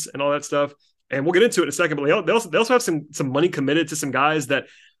extensions and all that stuff. And we'll get into it in a second, but they also have some money committed to some guys that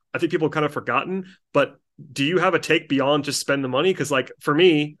I think people have kind of forgotten. But do you have a take beyond just spend the money? Because like for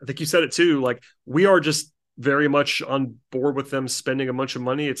me, I think you said it too, like we are just very much on board with them spending a bunch of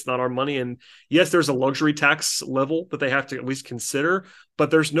money. It's not our money. And yes, there's a luxury tax level that they have to at least consider, but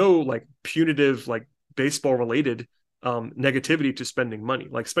there's no like punitive, like baseball related negativity to spending money.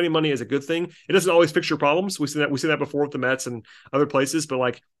 Like spending money is a good thing. It doesn't always fix your problems. We see that before with the Mets and other places, but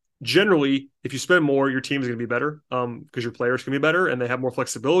like generally, if you spend more, your team is going to be better because your players can be better and they have more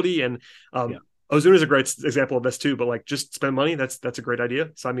flexibility. And Ozuna is a great example of this too. But like, just spend money. That's a great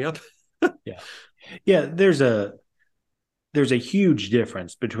idea. Sign me up. Yeah. There's a huge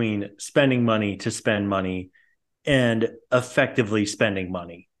difference between spending money to spend money and effectively spending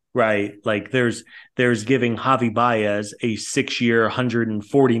money, right? Like there's giving Javi Baez a 6-year,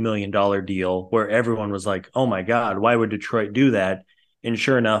 $140 million deal where everyone was like, oh my God, why would Detroit do that? And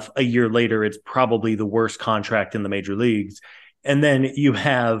sure enough, a year later, it's probably the worst contract in the major leagues. And then you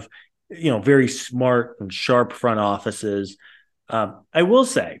have, very smart and sharp front offices. I will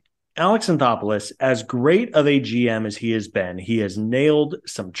say, Alex Anthopoulos, as great of a GM as he has nailed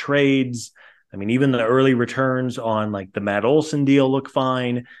some trades. I mean, even the early returns on like the Matt Olson deal look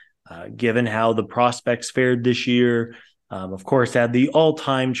fine, given how the prospects fared this year. Of course, at the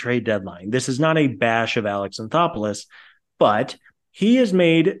all-time trade deadline. This is not a bash of Alex Anthopoulos, but he has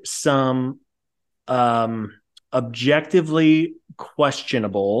made some objectively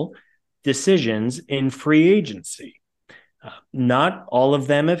questionable decisions in free agency. Not all of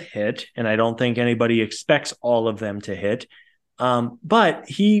them have hit, and I don't think anybody expects all of them to hit. But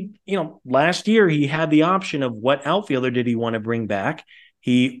he, last year he had the option of what outfielder did he want to bring back.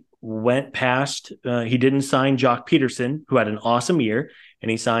 He went past, he didn't sign Jock Peterson, who had an awesome year,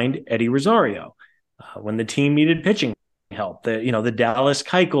 and he signed Eddie Rosario. When the team needed pitching help, the Dallas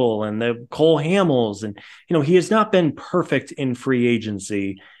Keuchel and the Cole Hamels, and he has not been perfect in free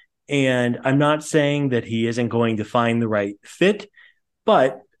agency. And I'm not saying that he isn't going to find the right fit,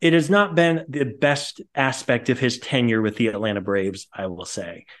 but it has not been the best aspect of his tenure with the Atlanta Braves, I will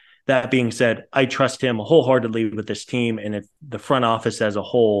say. That being said, I trust him wholeheartedly with this team and the front office as a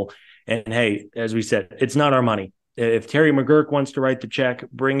whole. And hey, as we said, it's not our money. If Terry McGurk wants to write the check,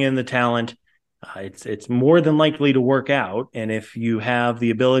 bring in the talent, it's more than likely to work out. And if you have the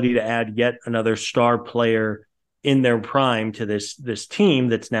ability to add yet another star player in their prime to this team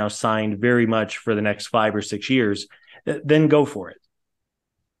that's now signed very much for the next 5 or 6 years, then go for it.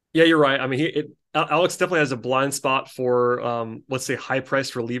 Yeah, you're right. I mean, Alex definitely has a blind spot for, let's say,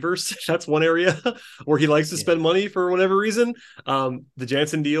 high-priced relievers. That's one area where he likes to spend money for whatever reason. The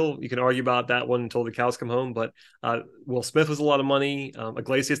Jansen deal, you can argue about that one until the cows come home. But Will Smith was a lot of money.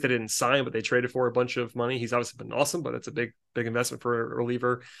 Iglesias, they didn't sign, but they traded for a bunch of money. He's obviously been awesome, but it's a big investment for a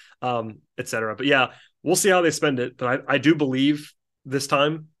reliever, et cetera. But yeah, we'll see how they spend it. But I do believe this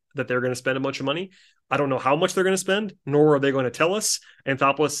time that they're going to spend a bunch of money. I don't know how much they're going to spend, nor are they going to tell us.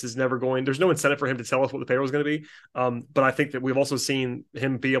 Anthopoulos is never going. There's no incentive for him to tell us what the payroll is going to be. But I think that we've also seen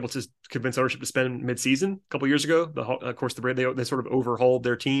him be able to convince ownership to spend midseason a couple of years ago. Of course, they sort of overhauled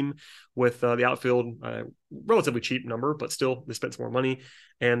their team with the outfield, relatively cheap number, but still they spent some more money.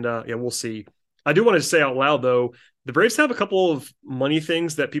 And we'll see. I do want to say out loud, though, the Braves have a couple of money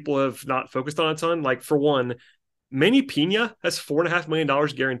things that people have not focused on a ton. Like, for one, Manny Pena has $4.5 million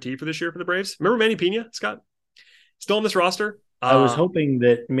guaranteed for this year for the Braves. Remember Manny Pena, Scott? Still on this roster. I was hoping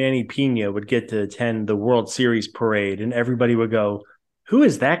that Manny Pena would get to attend the World Series parade, and everybody would go, "Who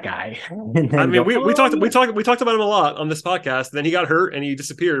is that guy?" I mean, we talked about him a lot on this podcast. And then he got hurt and he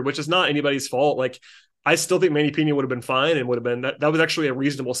disappeared, which is not anybody's fault. Like, I still think Manny Pena would have been fine and would have been that was actually a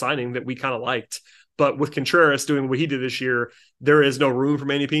reasonable signing that we kind of liked. But with Contreras doing what he did this year, there is no room for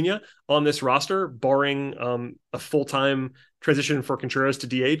Manny Pena on this roster, barring a full-time transition for Contreras to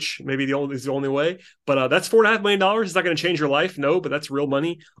DH. Maybe is the only way. But that's $4.5 million. It's not going to change your life, no, but that's real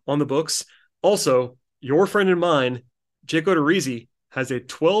money on the books. Also, your friend and mine, Jake Odorizzi, has a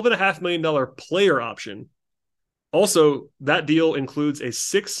 $12.5 million player option. Also, that deal includes a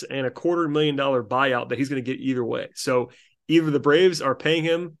 $6.25 million buyout that he's going to get either way. So either the Braves are paying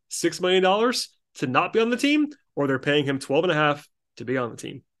him $6 million to not be on the team, or they're paying him 12.5 to be on the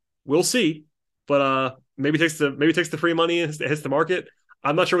team. We'll see, but maybe takes the free money and hits the market.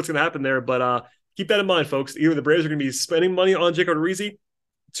 I'm not sure what's going to happen there, but keep that in mind, folks. Either the Braves are going to be spending money on Jake Odorizzi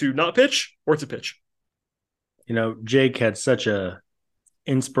to not pitch or to pitch. Jake had such a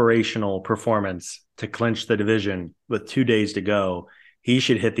inspirational performance to clinch the division with 2 days to go. He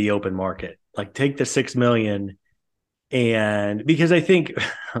should hit the open market. Like, take the $6 million. And because I think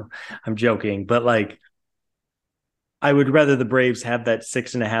I'm joking, but I would rather the Braves have that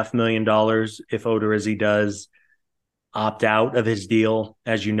 $6.5 million if Odorizzi does opt out of his deal.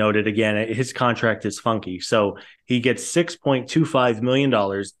 As you noted, again, his contract is funky. So he gets $6.25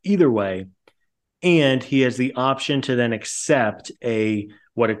 million either way. And he has the option to then accept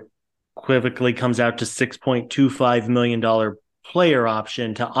what equivocally comes out to $6.25 million player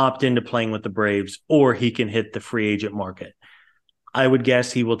option to opt into playing with the Braves, or he can hit the free agent market. I would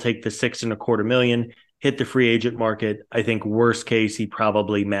guess he will take the $6.25 million, hit the free agent market. I think worst case, he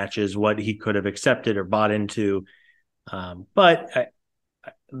probably matches what he could have accepted or bought into. But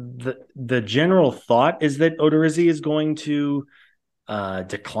the general thought is that Odorizzi is going to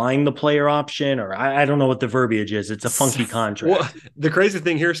decline the player option, or I don't know what the verbiage is. It's a funky contract. Well, the crazy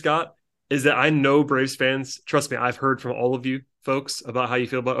thing here, Scott, is that I know Braves fans, trust me, I've heard from all of you folks about how you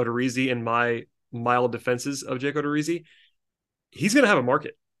feel about Odorizzi and my mild defenses of Jake Odorizzi. He's going to have a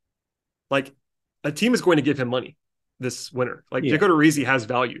market. Like, a team is going to give him money this winter. Like, Jake Odorizzi has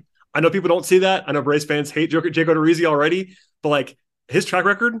value. I know people don't see that. I know Braves fans hate Jake Odorizzi already, but his track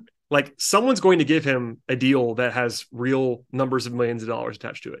record, someone's going to give him a deal that has real numbers of millions of dollars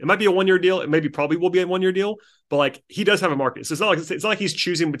attached to it. It might be a 1-year deal. It probably will be a 1-year deal, but he does have a market. So it's not like he's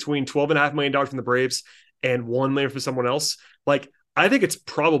choosing between $12.5 million from the Braves and $1 million for someone else. I think it's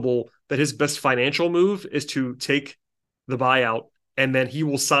probable that his best financial move is to take the buyout, and then he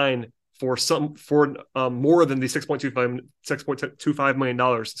will sign for more than the $6.25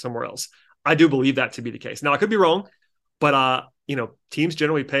 million somewhere else. I do believe that to be the case. Now, I could be wrong, but teams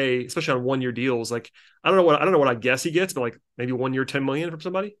generally pay, especially on 1-year deals. Like, I don't know what I guess he gets, but like maybe 1 year, 10 million from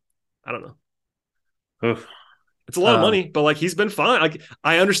somebody. I don't know. Oof. It's a lot of money, but like he's been fine. Like,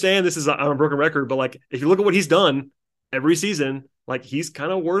 I understand I'm a broken record, but like if you look at what he's done every season, like he's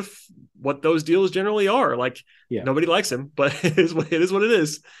kind of worth what those deals generally are. Like, nobody likes him, but it is what it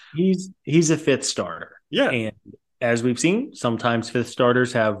is. He's a fifth starter. Yeah. And as we've seen, sometimes fifth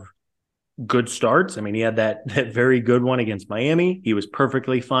starters have good starts. I mean, he had that very good one against Miami. He was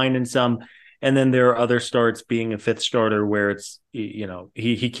perfectly fine in some. And then there are other starts being a fifth starter where it's,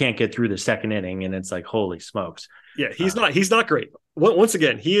 he can't get through the second inning and it's like, holy smokes. Yeah, he's not great. Once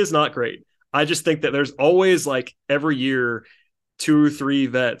again, he is not great. I just think that there's always like every year 2 or 3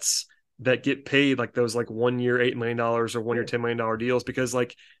 vets that get paid like those like 1 year $8 million or 1 year $10 million deals, because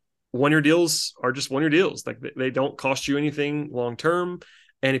like 1 year deals are just 1 year deals. Like they don't cost you anything long term.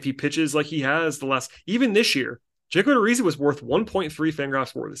 And if he pitches like he has even this year, Jake Odorizzi was worth 1.3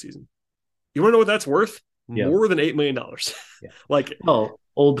 Fangraphs WAR this season. You want to know what that's worth? More than $8 million. Like,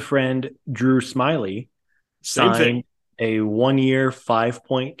 old friend Drew Smiley signed a 1 year,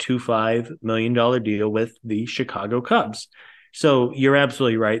 $5.25 million deal with the Chicago Cubs. So you're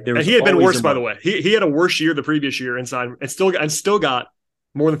absolutely right. And he had been worse, by the way. He had a worse year the previous year and still got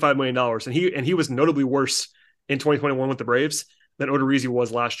more than $5 million. And he was notably worse in 2021 with the Braves than Odorizzi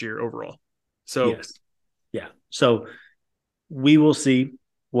was last year overall. So yes. Yeah. So we will see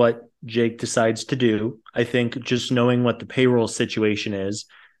what Jake decides to do. I think just knowing what the payroll situation is,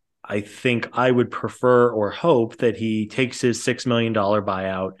 I think I would prefer or hope that he takes his $6 million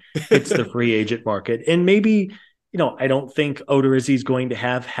buyout, hits the free agent market, and maybe, I don't think Odorizzi is going to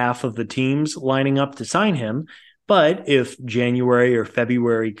have half of the teams lining up to sign him. But if January or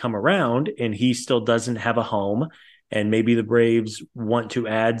February come around and he still doesn't have a home, and maybe the Braves want to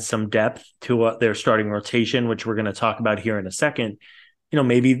add some depth to their starting rotation, which we're going to talk about here in a second,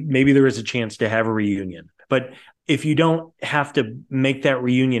 maybe there is a chance to have a reunion. But if you don't have to make that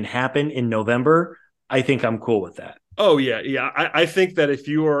reunion happen in November, I think I'm cool with that. Oh, yeah. Yeah. I think that if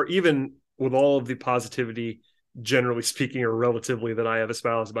you are, even with all of the positivity, generally speaking, or relatively, that I have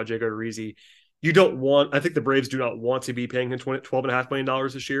espoused about Jake Odorizzi, I think the Braves do not want to be paying him $12.5 million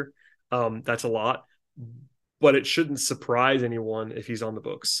this year. That's a lot, but it shouldn't surprise anyone if he's on the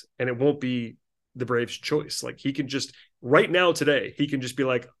books, and it won't be the Braves' choice. Like, he can just right now today, he can just be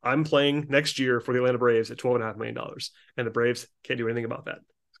like, I'm playing next year for the Atlanta Braves at $12.5 million. And the Braves can't do anything about that.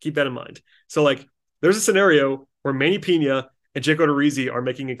 Keep that in mind. So like, there's a scenario where Manny Pena and Jake Odorizzi are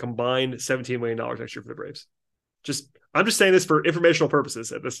making a combined $17 million next year for the Braves. I'm just saying this for informational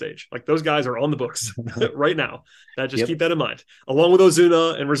purposes at this stage. Like, those guys are on the books right now. Keep that in mind. Along with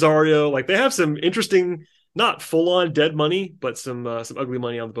Ozuna and Rosario, like, they have some interesting, not full-on dead money, but some ugly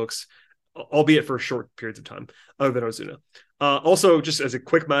money on the books, albeit for short periods of time, other than Ozuna. Also, just as a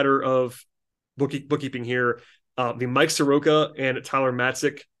quick matter of bookkeeping here, the Mike Soroka and Tyler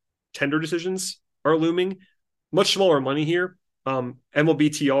Matzik tender decisions are looming. Much smaller money here.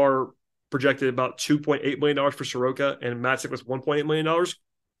 MLBTR projected about $2.8 million for Soroka, and Matzik was $1.8 million.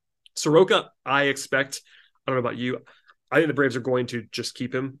 Soroka, I expect, I don't know about you, I think the Braves are going to just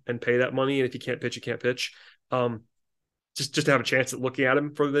keep him and pay that money, and if he can't pitch, he can't pitch. Just to have a chance at looking at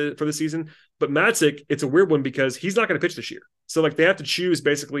him for the season. But Matzik, it's a weird one because he's not going to pitch this year. So like, they have to choose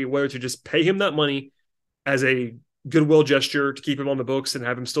basically whether to just pay him that money as a goodwill gesture to keep him on the books and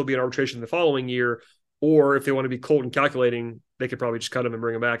have him still be in arbitration the following year, or if they want to be cold and calculating, they could probably just cut him and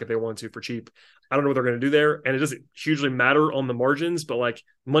bring him back if they want to for cheap. I don't know what they're going to do there, and it doesn't hugely matter on the margins, but like,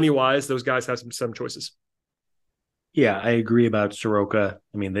 money wise, those guys have some choices. Yeah, I agree about Soroka.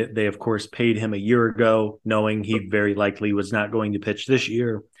 I mean, they of course paid him a year ago, knowing he very likely was not going to pitch this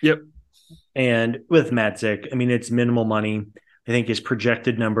year. Yep. And with Matzik, I mean, it's minimal money. I think his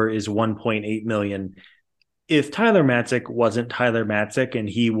projected number is 1.8 million. If Tyler Matzik wasn't Tyler Matzik and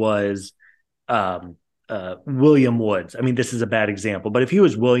he was William Woods, I mean, this is a bad example, but if he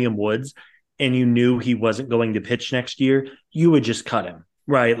was William Woods and you knew he wasn't going to pitch next year, you would just cut him.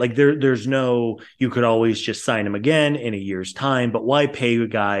 Right. Like there's no, you could always just sign him again in a year's time, but why pay a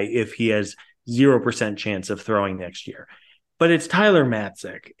guy if he has 0% chance of throwing next year? But it's Tyler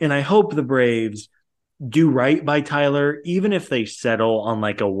Matzik. And I hope the Braves do right by Tyler, even if they settle on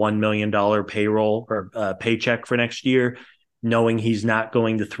like a $1 million payroll or paycheck for next year, knowing he's not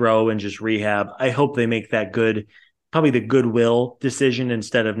going to throw and just rehab. I hope they make that probably the goodwill decision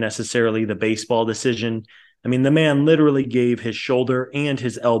instead of necessarily the baseball decision. I mean, the man literally gave his shoulder and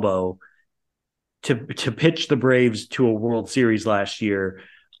his elbow to pitch the Braves to a World Series last year.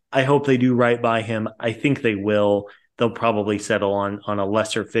 I hope they do right by him. I think they will. They'll probably settle on a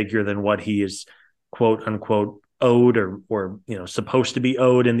lesser figure than what he is, quote unquote, owed or supposed to be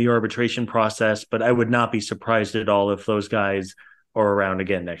owed in the arbitration process, but I would not be surprised at all if those guys are around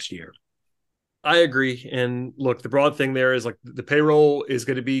again next year. I agree. And look, the broad thing there is like the payroll is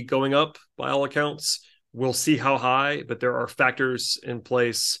going to be going up by all accounts. We'll see how high, but there are factors in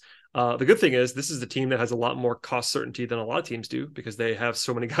place. The good thing is this is the team that has a lot more cost certainty than a lot of teams do because they have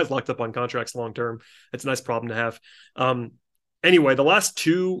so many guys locked up on contracts long term. It's a nice problem to have. Anyway, the last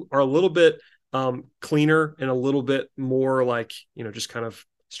two are a little bit cleaner and a little bit more like, just kind of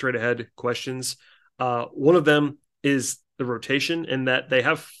straight ahead questions. One of them is the rotation in that they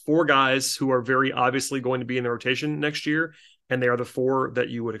have four guys who are very obviously going to be in the rotation next year. And they are the four that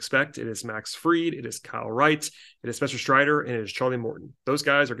you would expect. It is Max Fried, it is Kyle Wright, it is Spencer Strider, and it is Charlie Morton. Those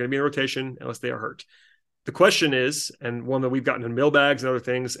guys are going to be in rotation unless they are hurt. The question is, and one that we've gotten in mailbags and other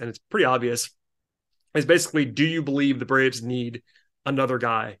things, and it's pretty obvious, is basically, do you believe the Braves need another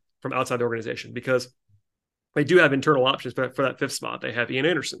guy from outside the organization? Because they do have internal options for that fifth spot. They have Ian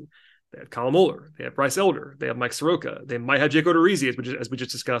Anderson. They have Kyle Muller. They have Bryce Elder. They have Mike Soroka. They might have Jake Odorizzi, as we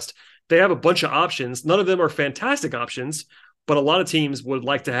just discussed. They have a bunch of options. None of them are fantastic options, but a lot of teams would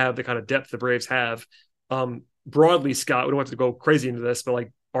like to have the kind of depth the Braves have. Broadly, Scott, we don't have to go crazy into this, but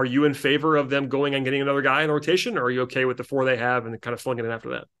like, are you in favor of them going and getting another guy in rotation, or are you okay with the four they have and kind of flinging it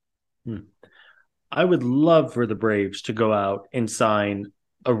after that? I would love for the Braves to go out and sign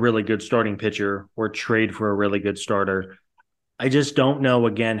a really good starting pitcher or trade for a really good starter. I just don't know,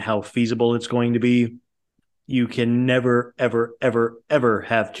 again, how feasible it's going to be. You can never, ever, ever, ever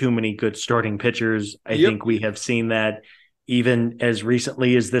have too many good starting pitchers. I think we have seen that even as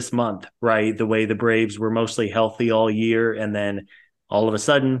recently as this month, right? The way the Braves were mostly healthy all year, and then all of a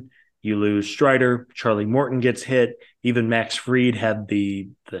sudden you lose Strider, Charlie Morton gets hit, even Max Fried had the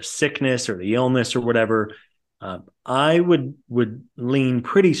sickness or the illness or whatever. I would lean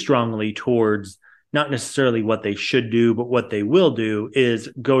pretty strongly towards not necessarily what they should do, but what they will do is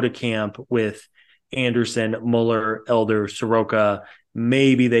go to camp with Anderson, Muller, Elder, Soroka.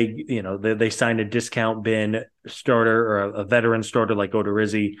 Maybe they signed a discount bin starter or a veteran starter like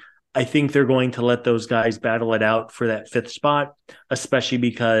Odorizzi. I think they're going to let those guys battle it out for that fifth spot, especially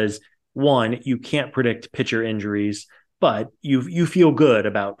because, one, you can't predict pitcher injuries, but you feel good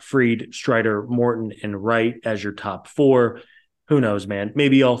about Fried, Strider, Morton, and Wright as your top four. Who knows, man?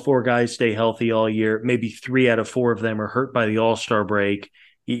 Maybe all four guys stay healthy all year. Maybe 3 out of 4 of them are hurt by the All-Star break.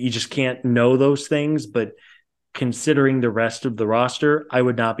 You just can't know those things, but considering the rest of the roster, I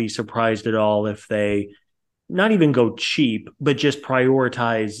would not be surprised at all if they not even go cheap, but just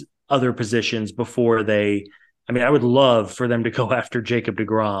prioritize other positions before they. I mean, I would love for them to go after Jacob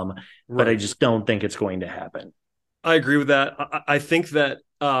deGrom, but I just don't think it's going to happen. I agree with that. I think that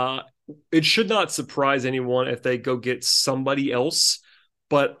it should not surprise anyone if they go get somebody else,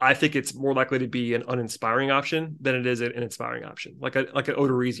 but I think it's more likely to be an uninspiring option than it is an inspiring option, like an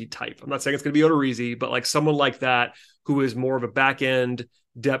Odorizzi type. I'm not saying it's going to be Odorizzi, but like someone like that who is more of a back end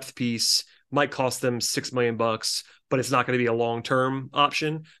depth piece might cost them $6 million, but it's not going to be a long-term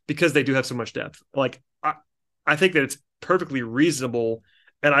option because they do have so much depth. Like I think that it's perfectly reasonable,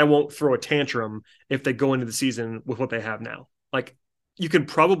 and I won't throw a tantrum if they go into the season with what they have now. Like you can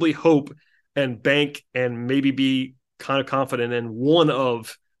probably hope and bank and maybe be kind of confident in one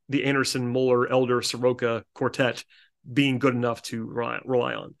of the Anderson, Muller, Elder, Soroka quartet being good enough to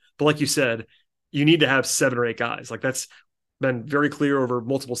rely on. But like you said, you need to have 7 or 8 guys. Like that's been very clear over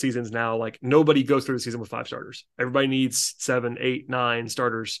multiple seasons now. Like nobody goes through the season with 5 starters. Everybody needs 7, 8, 9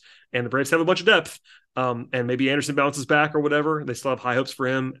 starters, and the Braves have a bunch of depth. And maybe Anderson bounces back or whatever. They still have high hopes for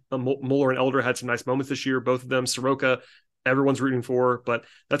him. Muller and Elder had some nice moments this year, both of them. Soroka, everyone's rooting for, but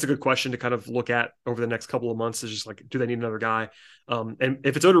that's a good question to kind of look at over the next couple of months is just like, do they need another guy? And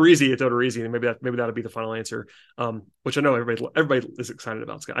if it's Odorizzi, it's Odorizzi, and maybe that'll be the final answer. Which I know everybody is excited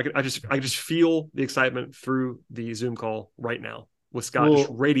about. Scott, I just feel the excitement through the Zoom call right now with Scott just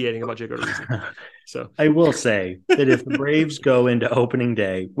radiating about Jake Odorizzi. So I will say that if the Braves go into opening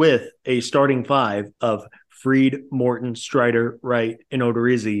day with a starting 5 of Fried, Morton, Strider, Wright, and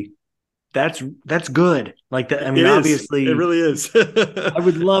Odorizzi, that's good. Like that. I mean, obviously, it really is. I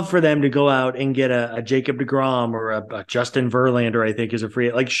would love for them to go out and get a Jacob deGrom or a Justin Verlander. I think is a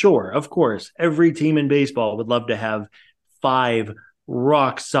free. Like, sure, of course, every team in baseball would love to have 5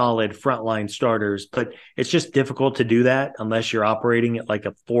 rock solid frontline starters, but it's just difficult to do that unless you're operating at like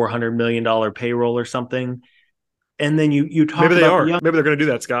a $400 million payroll or something. And then you talk maybe they about are. Maybe they're going to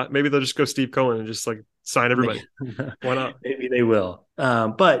do that, Scott. Maybe they'll just go Steve Cohen and just like sign everybody. Why not? Maybe they will.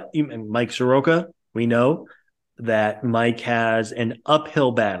 But Mike Soroka, we know that Mike has an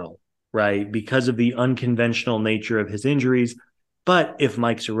uphill battle, right? Because of the unconventional nature of his injuries. But if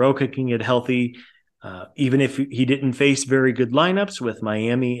Mike Soroka can get healthy, Even if he didn't face very good lineups with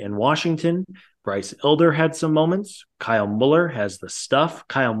Miami and Washington, Bryce Elder had some moments. Kyle Muller has the stuff.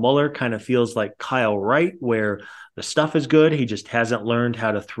 Kyle Muller kind of feels like Kyle Wright, where the stuff is good. He just hasn't learned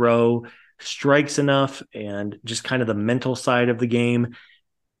how to throw strikes enough and just kind of the mental side of the game.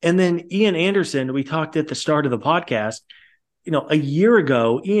 And then Ian Anderson, we talked at the start of the podcast, a year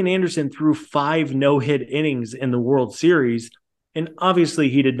ago, Ian Anderson threw 5 no-hit innings in the World Series. And obviously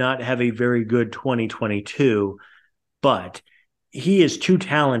he did not have a very good 2022, but he is too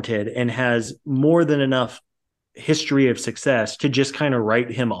talented and has more than enough history of success to just kind of write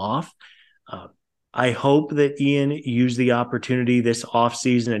him off. I hope that Ian used the opportunity this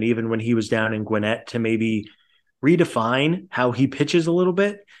offseason and even when he was down in Gwinnett to maybe redefine how he pitches a little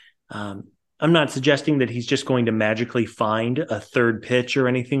bit. I'm not suggesting that he's just going to magically find a third pitch or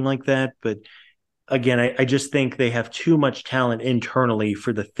anything like that, but again, I just think they have too much talent internally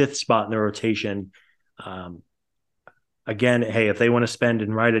for the 5th spot in the rotation. Again, hey, if they want to spend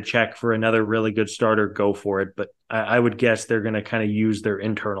and write a check for another really good starter, go for it. But I would guess they're going to kind of use their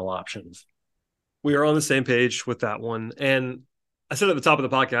internal options. We are on the same page with that one. And I said at the top of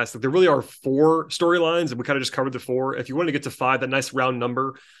the podcast that there really are 4 storylines, and we kind of just covered the 4. If you want to get to 5, that nice round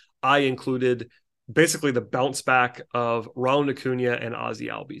number, I included basically the bounce back of Ronald Acuna and Ozzy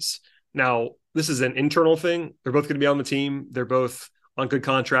Albies. Now, this is an internal thing. They're both going to be on the team. They're both on good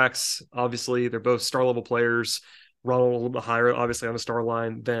contracts. Obviously, they're both star level players. Ronald a little bit higher, obviously, on the star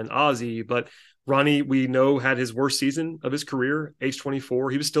line than Ozzy. But Ronnie, we know, had his worst season of his career, age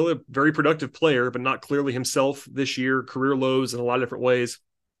 24. He was still a very productive player, but not clearly himself this year. Career lows in a lot of different ways.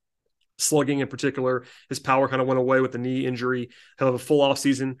 Slugging in particular, his power kind of went away with the knee injury. He'll have a full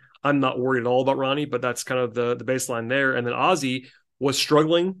offseason. I'm not worried at all about Ronnie, but that's kind of the baseline there. And then Ozzy was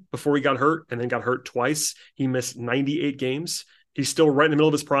struggling before he got hurt and then got hurt twice. He missed 98 games. He's still right in the middle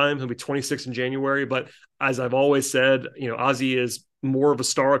of his prime. He'll be 26 in January. But as I've always said, Ozzy is more of a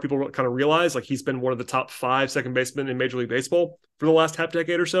star. People kind of realize like he's been one of the top 5 second basemen in Major League Baseball for the last half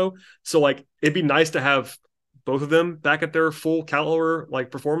decade or so. So like, it'd be nice to have both of them back at their full caliber, like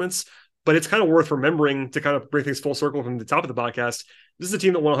performance. But it's kind of worth remembering to kind of bring things full circle from the top of the podcast. This is a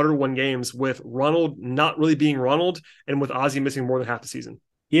team that won 101 games with Ronald not really being Ronald and with Ozzy missing more than half the season.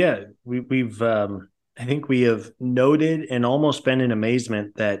 Yeah, we've I think we have noted and almost been in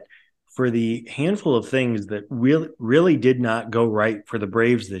amazement that for the handful of things that really did not go right for the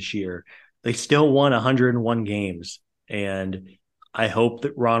Braves this year, they still won 101 games. And I hope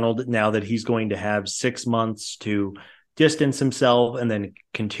that Ronald, now that he's going to have 6 months to distance himself and then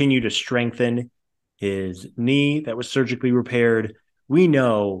continue to strengthen his knee that was surgically repaired. We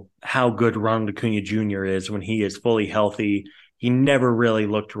know how good Ronald Acuna Jr. is when he is fully healthy. He never really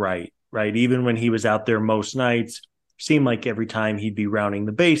looked right? Even when he was out there most nights, seemed like every time he'd be rounding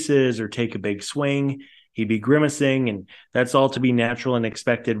the bases or take a big swing, he'd be grimacing. And that's all to be natural and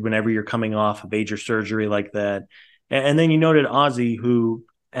expected whenever you're coming off a major surgery like that. And then you noted Ozzy, who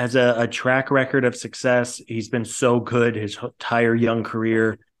has a track record of success. He's been so good his entire young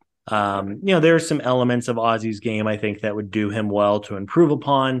career. There are some elements of Ozzy's game, I think, that would do him well to improve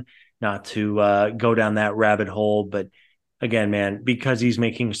upon, not to go down that rabbit hole. But again, man, because he's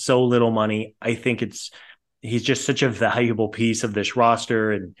making so little money, I think he's just such a valuable piece of this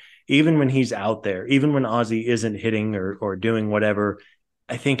roster. And even when he's out there, even when Ozzy isn't hitting or doing whatever,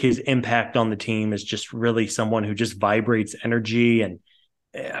 I think his impact on the team is just really someone who just vibrates energy. And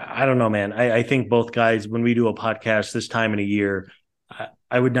I don't know, man. I think both guys, when we do a podcast this time of the year,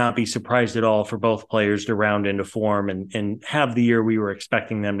 I would not be surprised at all for both players to round into form and have the year we were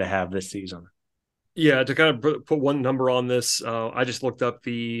expecting them to have this season. Yeah, to kind of put one number on this, I just looked up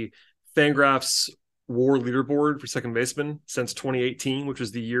the Fangraphs WAR leaderboard for second baseman since 2018, which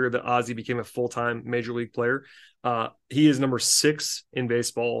was the year that Ozzy became a full-time major league player. He is number 6 in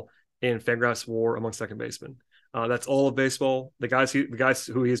baseball in Fangraphs WAR among second basemen. That's all of baseball. The guys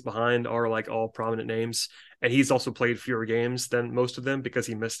who he's behind are like all prominent names, and he's also played fewer games than most of them because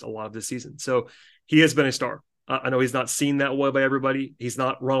he missed a lot of the season. So he has been a star. I know he's not seen that way by everybody. He's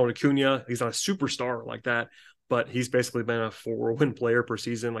not Ronald Acuna. He's not a superstar like that, but he's basically been a 4-win player per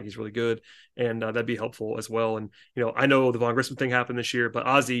season. Like, he's really good, and that'd be helpful as well. And I know the Von Grissom thing happened this year, but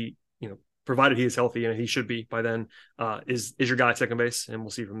Ozzy, provided he is healthy, and he should be by then, is your guy at second base, and we'll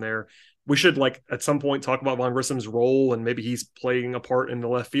see from there. We should, like, at some point talk about Von Grissom's role, and maybe he's playing a part in the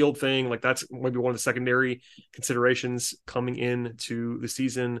left field thing. Like, that's maybe one of the secondary considerations coming into the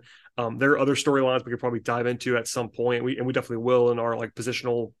season. There are other storylines we could probably dive into at some point. We definitely will in our like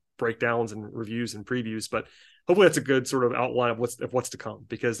positional breakdowns and reviews and previews, but hopefully that's a good sort of outline of what's to come,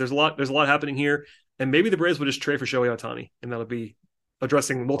 because there's a lot happening here, and maybe the Braves will just trade for Shohei Ohtani, and that'll be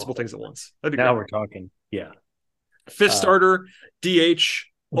addressing multiple things at once. That'd be now great. we're talking. Yeah. Fifth starter, DH,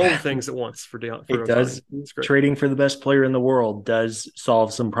 all the things at once for it does. It's great. Trading for the best player in the world does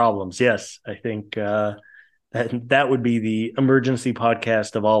solve some problems. Yes, I think that would be the emergency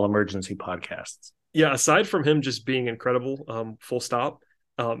podcast of all emergency podcasts. Yeah, aside from him just being incredible, full stop.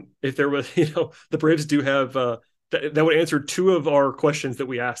 If there was, the Braves do have that would answer two of our questions that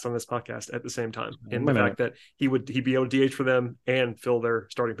we asked on this podcast at the same time, and the fact that he'd be able to DH for them and fill their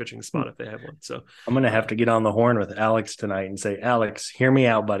starting pitching spot if they have one. So I'm gonna have to get on the horn with Alex tonight and say, Alex, hear me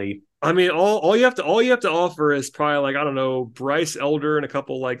out, buddy. I mean, all you have to offer is probably like, I don't know, Bryce Elder and a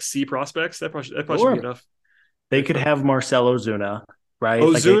couple like C prospects. That probably should be enough. They could have Marcell Ozuna, right?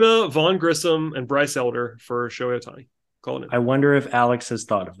 Ozuna, Vaughn Grissom, and Bryce Elder for Shohei Ohtani. Calling it. I wonder if Alex has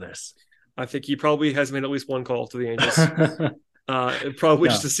thought of this. I think he probably has made at least one call to the Angels, probably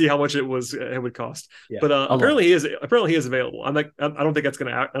just to see how much it would cost. Yeah, but apparently he is available. I don't think that's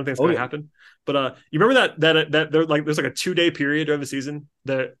gonna happen. But you remember that there's like a 2-day period during the season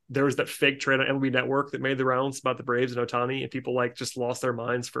that there was that fake trade on MLB Network that made the rounds about the Braves and Ohtani, and people like just lost their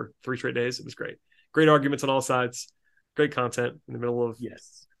minds for 3 straight days. It was great arguments on all sides, great content in the middle of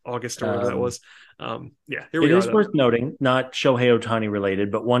August or whatever that was. Here we go. It is though. worth noting, not Shohei Ohtani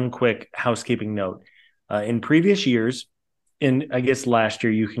related, but one quick housekeeping note. In previous years, I guess last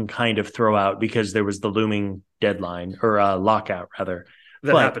year, you can kind of throw out because there was the looming deadline or lockout rather.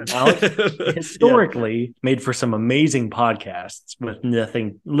 That happened. Alex historically made for some amazing podcasts with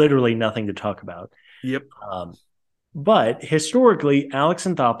literally nothing to talk about. Yep. But historically, Alex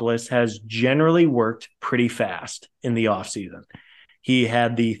Anthopoulos has generally worked pretty fast in the offseason. He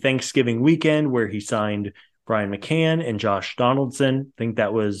had the Thanksgiving weekend where he signed Brian McCann and Josh Donaldson. I think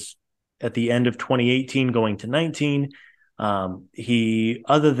that was at the end of 2018 going to 19. I think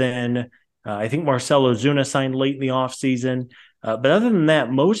Marcell Ozuna signed late in the offseason. But other than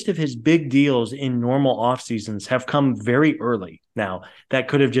that, most of his big deals in normal off seasons have come very early. Now, that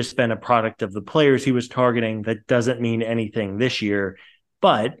could have just been a product of the players he was targeting. That doesn't mean anything this year,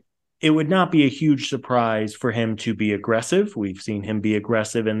 but it would not be a huge surprise for him to be aggressive. We've seen him be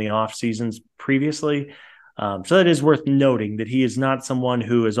aggressive in the off seasons previously. So that is worth noting that he is not someone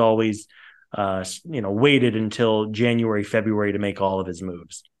who has always, waited until January, February to make all of his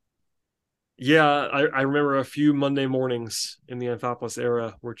moves. Yeah, I remember a few Monday mornings in the Anthopoulos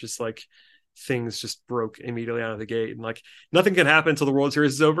era where just like things just broke immediately out of the gate, and like nothing can happen until the World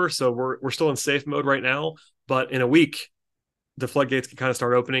Series is over. So we're still in safe mode right now, but in a week, the floodgates can kind of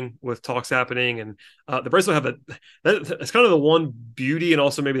start opening with talks happening, and the Braves don't have that's kind of the one beauty and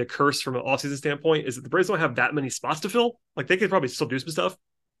also maybe the curse from an offseason standpoint is that the Braves don't have that many spots to fill. Like they could probably still do some stuff,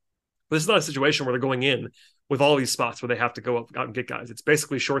 but this is not a situation where they're going in with all these spots where they have to go out and get guys. It's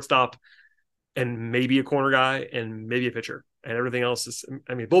basically shortstop and maybe a corner guy and maybe a pitcher, and everything else is,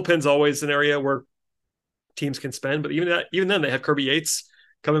 bullpen's always an area where teams can spend, but even then they have Kirby Yates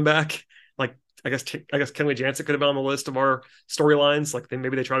coming back. Like, I guess Kenley Jansen could have been on the list of our storylines. Like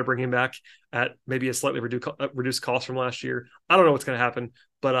maybe they try to bring him back at maybe a slightly reduced cost from last year. I don't know what's going to happen,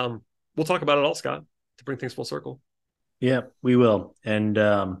 but we'll talk about it all, Scott, to bring things full circle. Yeah, we will. And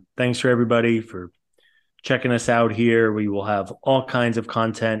thanks for everybody for checking us out here. We will have all kinds of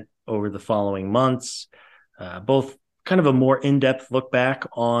content over the following months, both kind of a more in-depth look back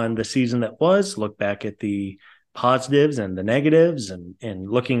on the season that was, look back at the positives and the negatives, and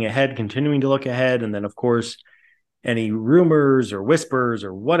looking ahead, continuing to look ahead. And then, of course, any rumors or whispers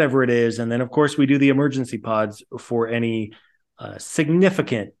or whatever it is. And then, of course, we do the emergency pods for any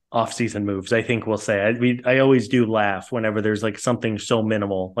significant off-season moves, I think we'll say. I always do laugh whenever there's like something so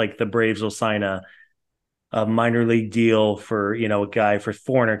minimal, like the Braves will sign a minor league deal for, a guy for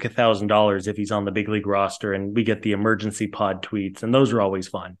 $400,000 if he's on the big league roster, and we get the emergency pod tweets, and those are always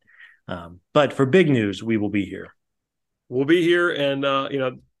fun. But for big news, we will be here. We'll be here. And,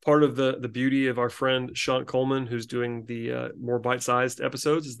 part of the beauty of our friend Sean Coleman, who's doing the more bite-sized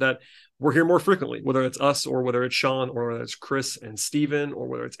episodes, is that we're here more frequently, whether it's us or whether it's Sean or whether it's Chris and Steven or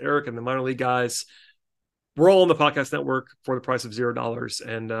whether it's Eric and the minor league guys. We're all on the podcast network for the price of $0.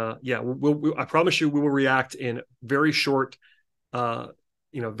 And I promise you, we will react in very short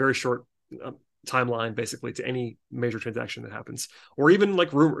timeline, basically, to any major transaction that happens, or even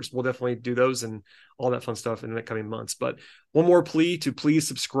like rumors. We'll definitely do those and all that fun stuff in the coming months. But one more plea to please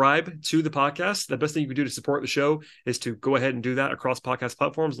subscribe to the podcast. The best thing you can do to support the show is to go ahead and do that across podcast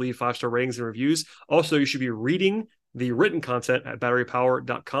platforms, leave 5-star ratings and reviews. Also, you should be reading the written content at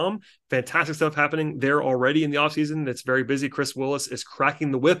batterypower.com. Fantastic stuff happening there already in the offseason. That's very busy. Chris Willis is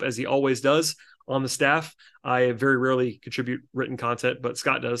cracking the whip, as he always does, on the staff. I very rarely contribute written content, but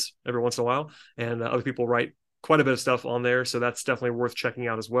Scott does every once in a while. And other people write quite a bit of stuff on there. So that's definitely worth checking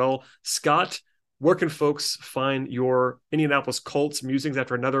out as well. Scott, where can folks find your Indianapolis Colts musings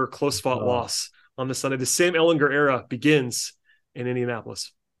after another close fought loss on this Sunday? The Sam Ehlinger era begins in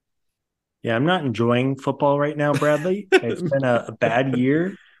Indianapolis. Yeah, I'm not enjoying football right now, Bradley. It's been a bad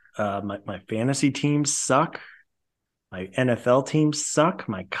year. My fantasy teams suck. My NFL teams suck.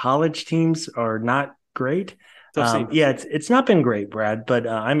 My college teams are not great. It's not been great, Brad, but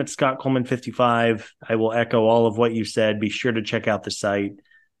I'm at Scott Coleman 55. I will echo all of what you said. Be sure to check out the site.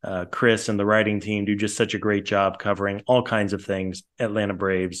 Chris and the writing team do just such a great job covering all kinds of things. Atlanta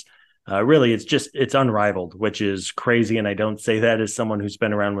Braves. Really, it's unrivaled, which is crazy. And I don't say that as someone who's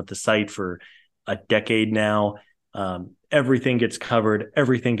been around with the site for a decade now. Everything gets covered.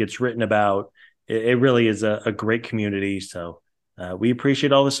 Everything gets written about. It really is a great community. So we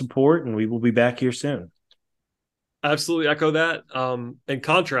appreciate all the support, and we will be back here soon. Absolutely echo that. In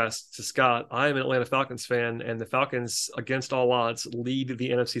contrast to Scott, I am an Atlanta Falcons fan, and the Falcons, against all odds, lead the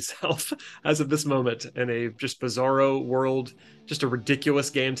NFC South as of this moment in a just bizarro world. Just a ridiculous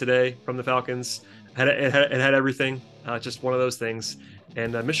game today from the Falcons. It had everything. Just one of those things.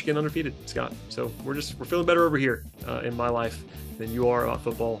 And Michigan undefeated, Scott. So we're feeling better over here in my life than you are about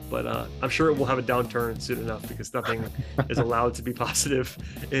football. But I'm sure it will have a downturn soon enough, because nothing is allowed to be positive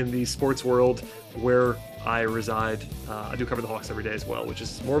in the sports world where I reside. I do cover the Hawks every day as well, which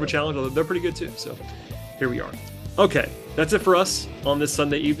is more of a challenge, although they're pretty good too. So here we are. Okay, that's it for us on this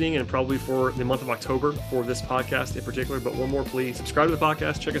Sunday evening, and probably for the month of October for this podcast in particular. But one more plea: subscribe to the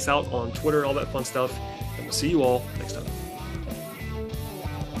podcast, check us out on Twitter, all that fun stuff, and we'll see you all next time.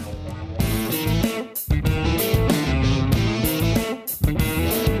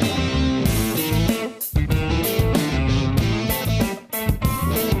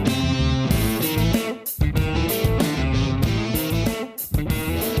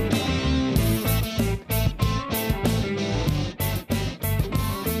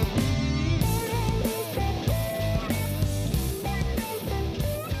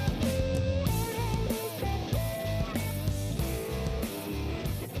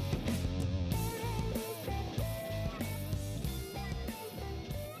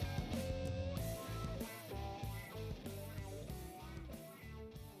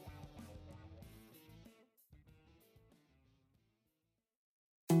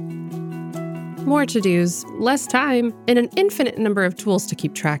 More to-dos, less time, and an infinite number of tools to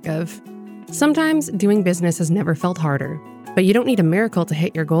keep track of. Sometimes doing business has never felt harder, but you don't need a miracle to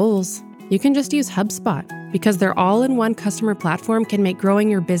hit your goals. You can just use HubSpot, because their all-in-one customer platform can make growing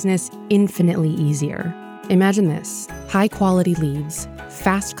your business infinitely easier. Imagine this: high-quality leads,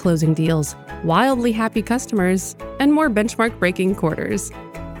 fast closing deals, wildly happy customers, and more benchmark-breaking quarters.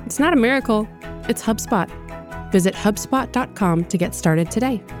 It's not a miracle, it's HubSpot. Visit HubSpot.com to get started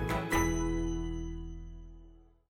today.